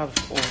that I have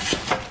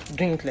of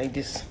doing it like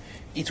this,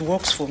 it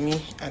works for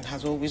me and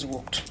has always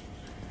worked.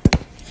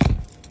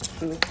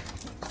 So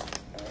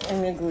let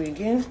me go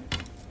again.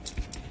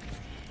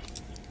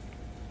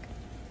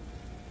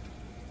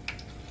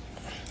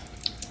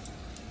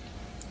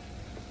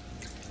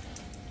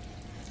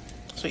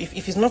 So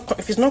if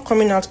it's not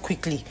coming out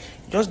quickly,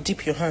 just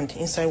dip your hand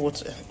inside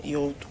water,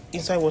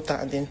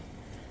 and then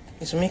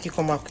it will make it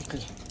come out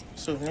quickly.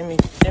 So let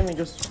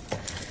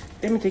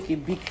me take a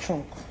big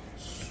chunk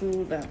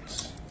so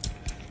that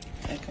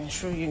I can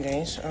show you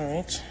guys. All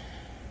right.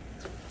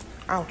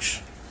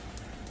 Ouch.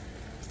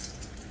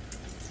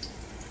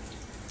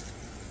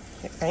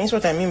 And that's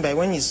what I mean by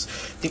when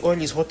the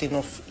oil is hot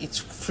enough, it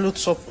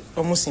floats up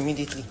almost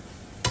immediately.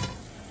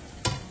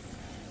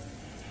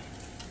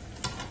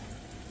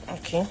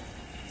 Okay.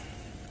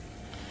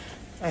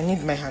 I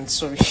need my hands,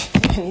 sorry.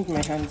 I need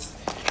my hands.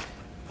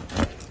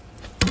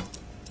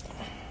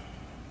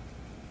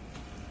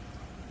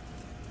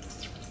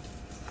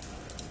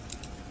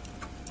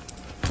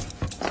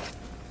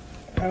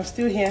 I'm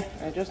still here.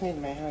 I just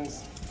need my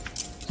hands.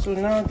 So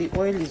now the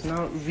oil is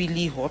now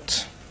really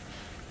hot.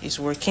 It's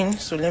working.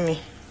 So let me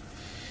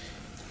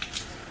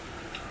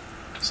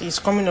see. It's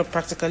coming up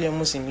practically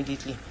almost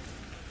immediately.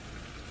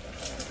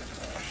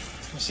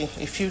 You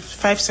see,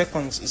 5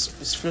 seconds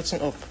is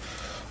floating up.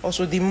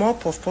 Also, the more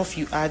puff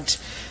you add,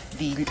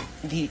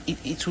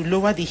 it will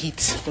lower the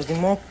heat because the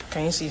more,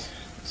 can you see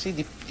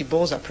the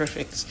balls are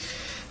perfect.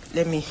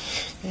 Let me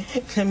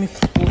pull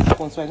this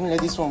one so I don't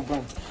let this one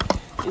burn.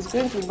 It's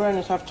going to burn.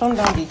 I've turned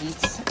down the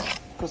heat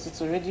because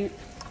it's already,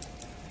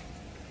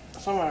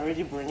 some are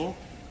already burning.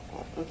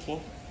 Okay.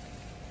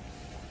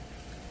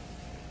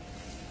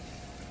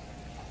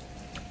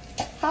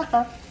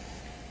 Haha.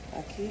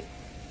 Okay.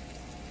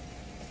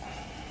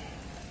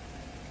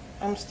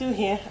 I'm still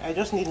here. I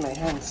just need my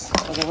hands,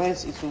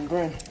 otherwise it will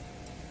burn.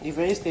 If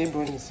I stay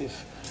burning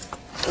safe.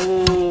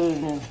 Oh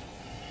no.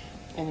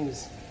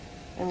 Anyways,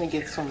 let me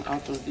get some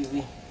out of the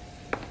way.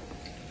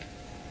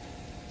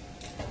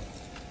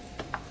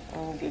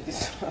 I'll get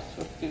this out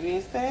of the way.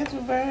 It's time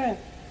to burn.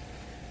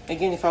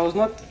 Again, if I was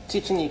not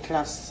teaching a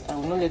class, I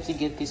would not let you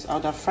get this. I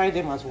would have fried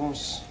them at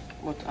once,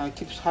 but I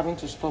keep having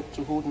to stop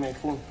to hold my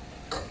phone.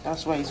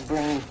 That's why it's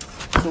burning.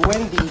 So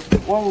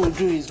what we'll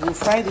do is we'll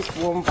fry this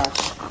one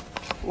batch.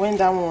 When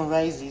that one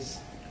rises,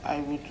 I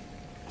would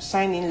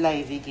sign in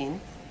live again.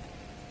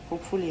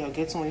 Hopefully I'll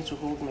get somebody to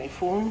hold my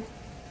phone,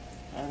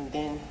 and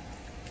then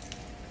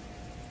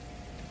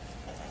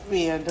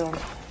we are done.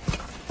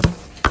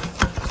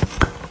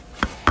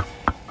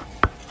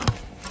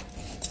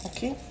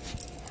 Okay.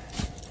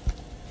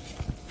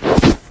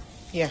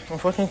 Yeah,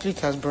 unfortunately it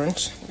has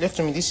burnt. Left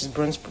to me, this is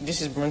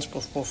burnt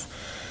puff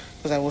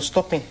because I was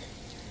stopping.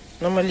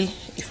 Normally,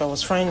 if I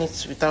was frying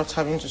it without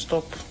having to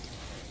stop,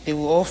 they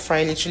will all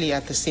fry literally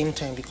at the same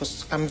time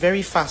because I'm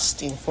very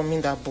fast in forming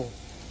that ball.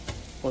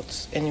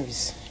 But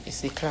anyways,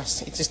 it's a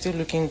class. It is still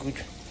looking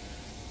good.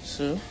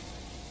 So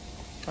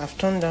I've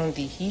turned down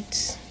the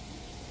heat,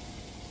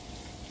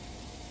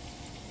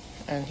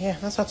 and yeah,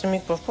 that's how to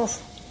make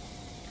puff.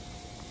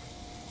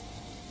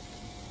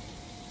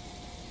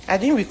 I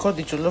didn't record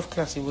the jollof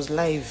class, it was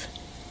live,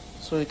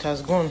 so it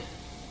has gone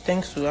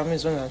thanks to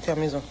Amazon and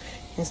Amazon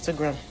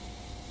Instagram.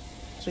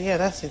 So yeah,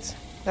 that's it.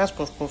 That's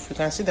puff. You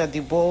can see that the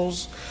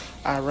balls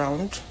are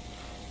round.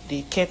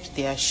 They kept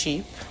their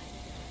shape.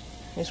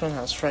 This one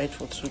has fried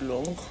for too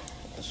long,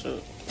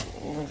 so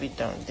move it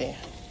down there.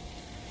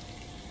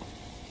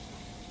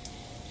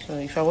 So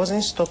if I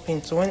wasn't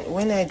stopping, so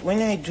when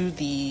I do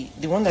the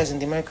one that's in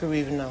the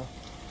microwave now,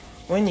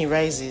 when it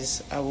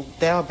rises, I will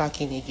dial back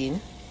in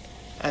again,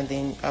 and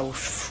then I will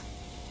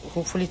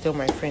hopefully tell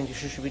my friend you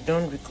should be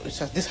done because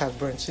this has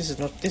burnt. This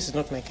is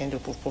not my kind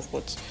of puff,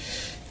 but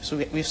so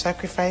we've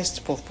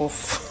sacrificed puff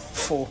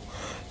for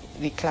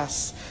the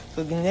class.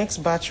 So the next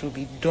batch will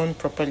be done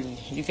properly.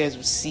 You guys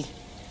will see.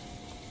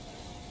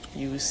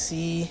 You will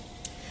see.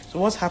 So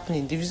what's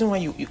happening? The reason why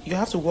you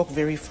have to work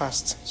very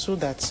fast so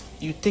that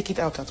you take it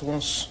out at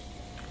once,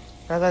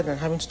 rather than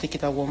having to take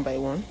it out one by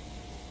one.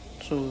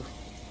 So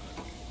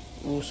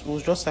we'll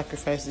just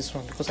sacrifice this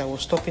one because I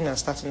was stopping and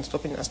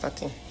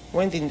starting.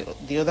 When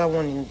the other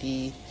one in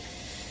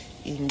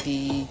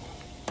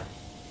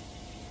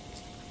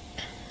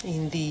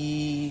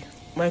the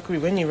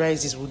microwave, when it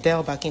rises, we'll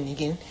dial back in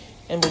again.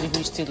 Anybody who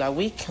is still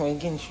awake, or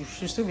again, you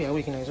should still be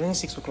awake now. It's only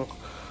 6 o'clock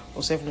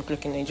or 7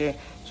 o'clock in Nigeria.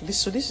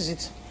 So this is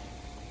it.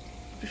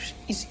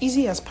 it's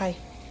easy as pie.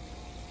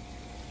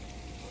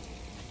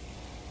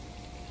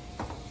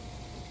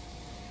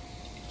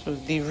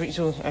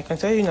 So I can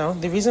tell you now,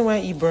 the reason why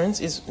it burns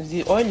is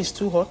the oil is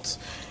too hot.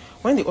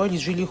 When the oil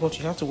is really hot,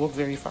 you have to work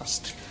very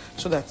fast,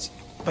 so that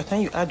by the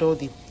time you add all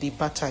the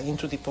batter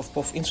into the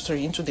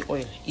into the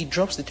oil, it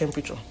drops the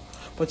temperature.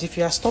 But if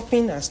you are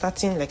stopping and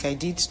starting like I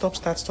did, stop,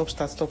 start,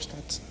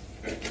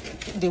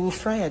 they will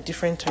fry at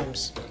different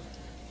times.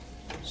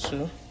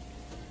 So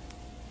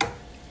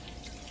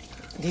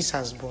this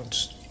has burned.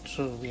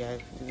 So we are,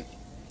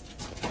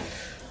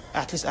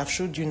 at least I've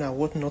showed you now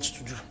what not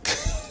to do.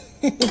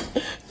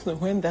 So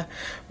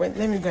let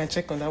me go and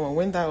check on that one.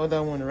 When that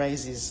other one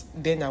rises,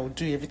 then I will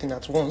do everything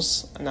at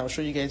once and I'll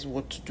show you guys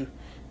what to do.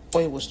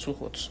 Oil was too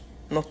hot.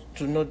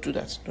 Do not do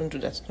that. Don't do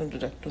that. Don't do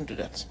that. Don't do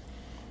that.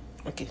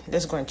 Okay,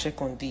 let's go and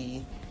check on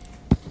the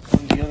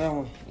other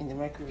one in the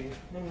microwave.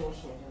 Let me wash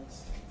my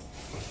hands.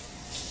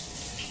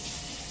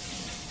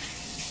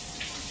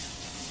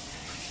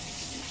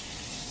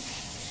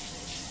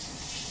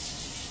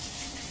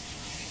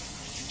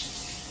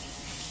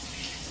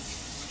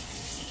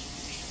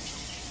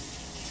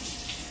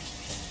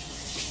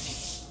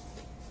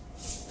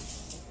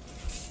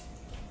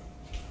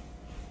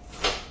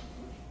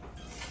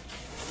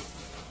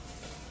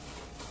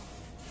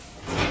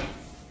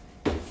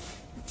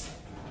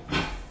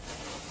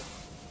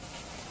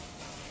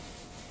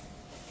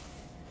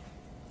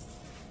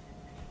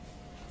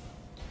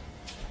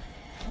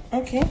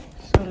 Okay,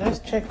 so let's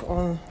check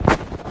on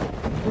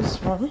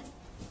this one.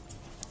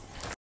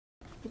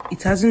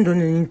 It hasn't done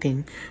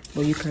anything,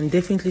 but you can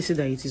definitely see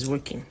that it is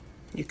working.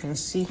 You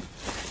see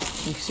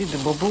the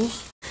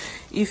bubbles.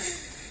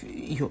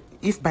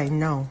 If by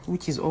now,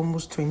 which is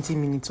almost 20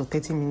 minutes or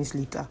 30 minutes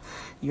later,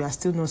 you are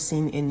still not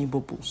seeing any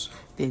bubbles,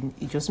 then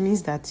it just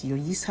means that your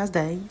yeast has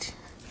died.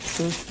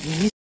 So the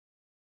yeast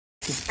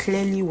is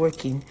clearly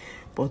working,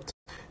 but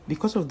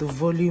because of the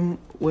volume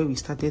where we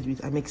started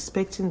with, I'm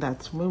expecting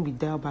that when we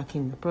dial back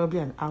in, probably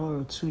an hour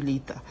or two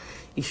later,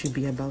 it should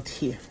be about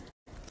here.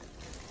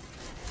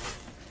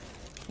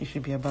 It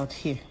should be about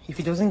here. If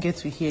it doesn't get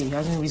to here, it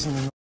hasn't risen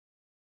enough.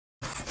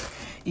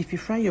 If you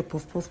fry your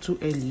puff too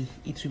early,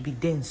 it will be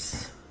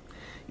dense.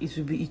 It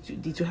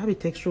will have a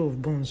texture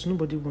of bones.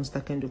 Nobody wants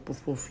that kind of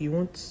puff. You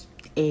want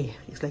air.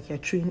 It's like you're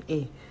chewing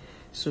air.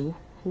 So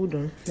hold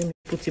on, let me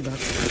put it back.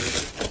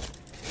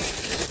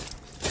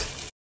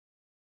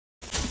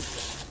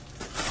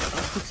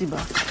 Put it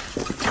back.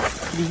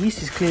 The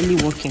yeast is clearly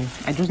working.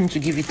 I just need to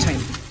give it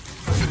time.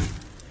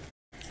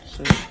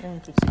 So let me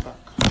put it back.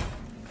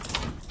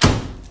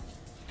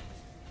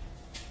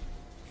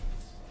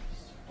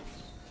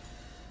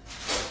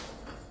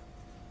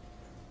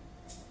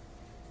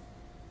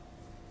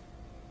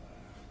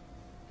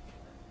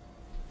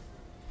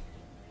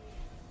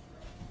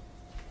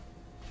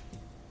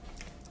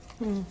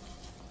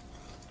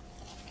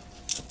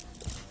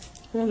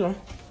 Hold on.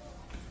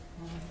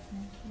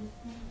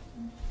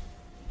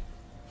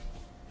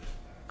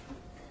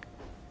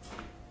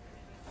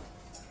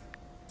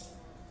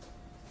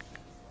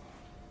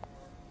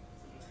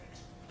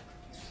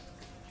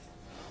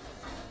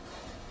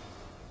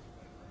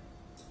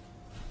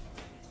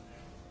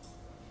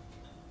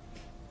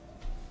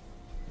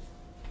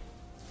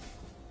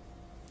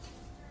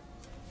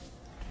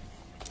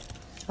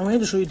 I wanted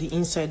to show you the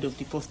inside of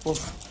the puff.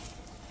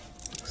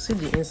 See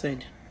the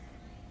inside.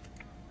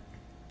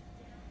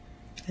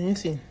 Can you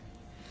see?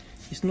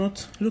 It's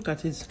not, look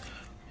at it.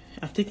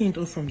 I've taken it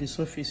off from the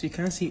surface. You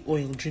can't see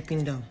oil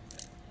dripping down.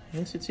 Can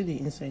you see the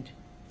inside?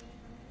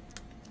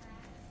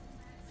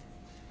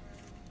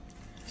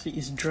 See,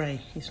 it's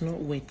dry. It's not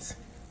wet.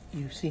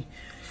 You see?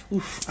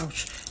 Oof,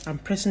 ouch. I'm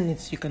pressing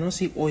it. You cannot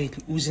see oil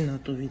oozing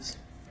out of it.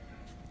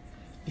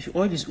 If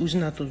oil is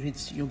oozing out of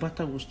it, your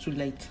batter was too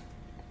light.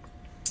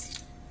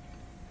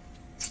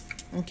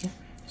 Okay,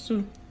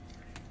 so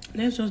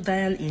let's just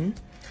dial in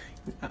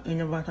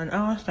about an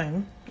hour's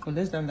time or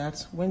less than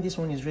that. When this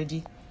one is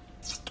ready,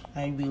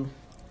 I will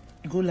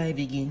go live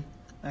again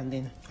and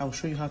then I'll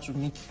show you how to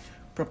make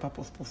proper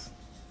puff.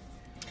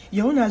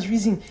 Your own has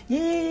risen.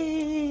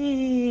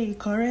 Yay!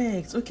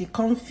 Correct. Okay,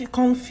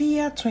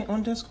 confia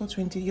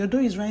 _20. Your dough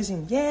is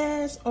rising.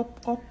 Yes,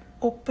 up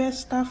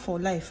star for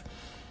life.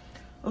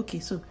 Okay,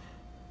 so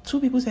 2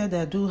 people said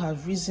their dough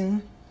have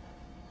risen.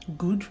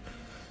 Good.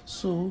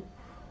 So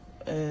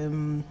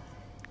can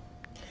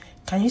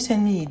you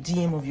send me a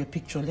DM of your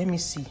picture? Let me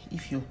see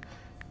if your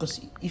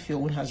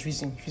own has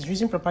risen. If it's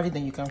risen properly,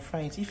 then you can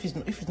fry it. If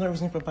it's not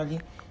risen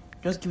properly,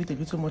 just give it a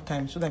little more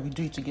time so that we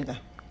do it together.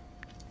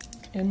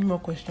 Any more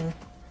questions?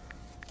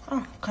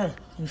 Okay,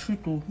 you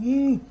should do.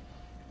 You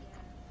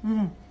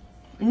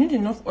need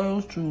enough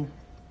oil to.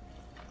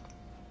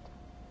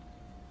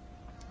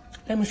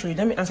 Let me show you.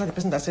 Let me answer the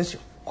person that says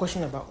your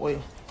question about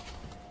oil.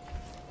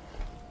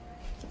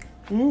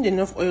 You need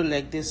enough oil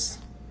like this.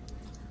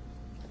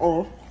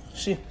 Or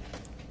see,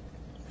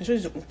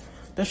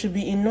 there should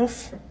be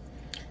enough.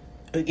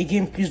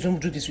 Again, please don't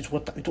do this with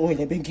water, with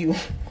oil, I beg you.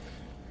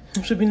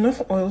 There should be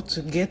enough oil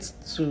to get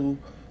to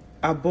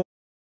above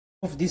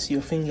this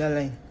your finger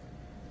line.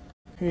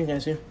 You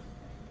can see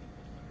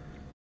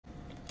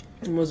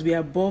it must be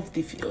above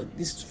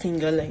this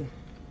finger line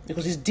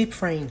because it's deep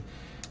frying.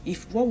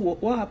 If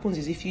what happens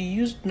is if you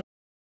use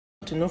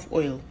not enough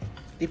oil,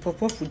 the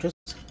puff will just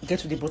get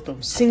to the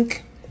bottom,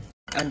 sink,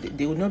 and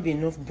there will not be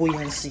enough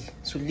buoyancy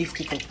to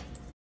lift it up.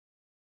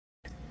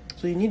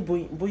 So you need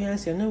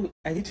buoyancy. I know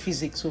I did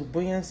physics, so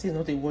buoyancy is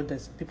not a word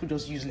that people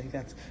just use like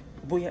that.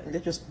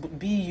 Let's just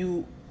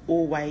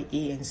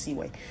buoyancy.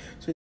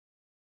 So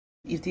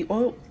if the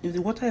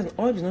water and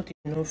oil is not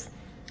enough,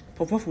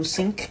 puff will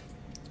sink,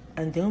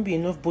 and there won't be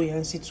enough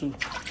buoyancy to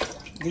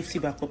lift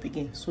it back up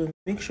again. So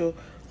make sure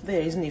that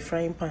you're using a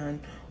frying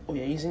pan or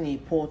you're using a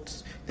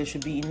pot, there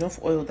should be enough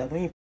oil that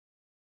when you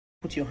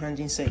put your hand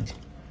inside,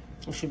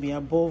 it should be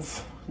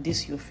above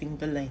your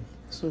finger line.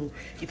 So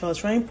if I was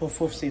trying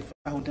puff safe,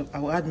 I would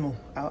add more.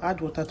 I'll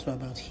add water to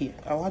about here.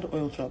 I'll add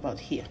oil to about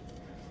here.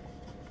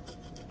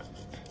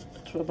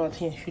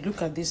 If you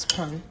look at this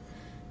pan,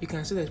 you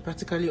can see that it's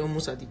practically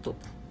almost at the top.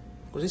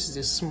 Because this is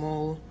a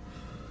small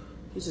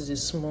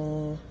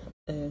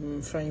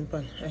frying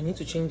pan. I need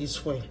to change this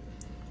foil.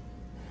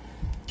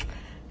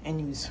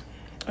 Anyways,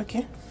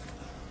 okay.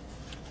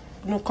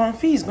 No,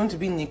 confit is going to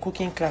be in a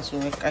cooking class, so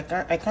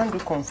I can't do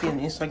confit on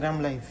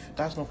Instagram Live.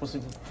 That's not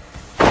possible.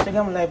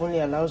 Instagram Live only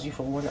allows you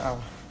for 1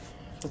 hour,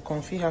 so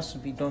confit has to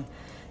be done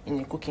in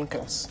a cooking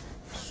class.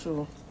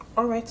 So,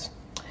 all right,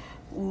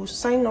 we'll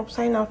sign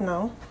out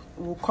now.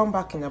 We'll come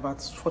back in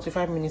about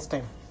 45 minutes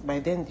time. By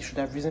then, they should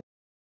have risen.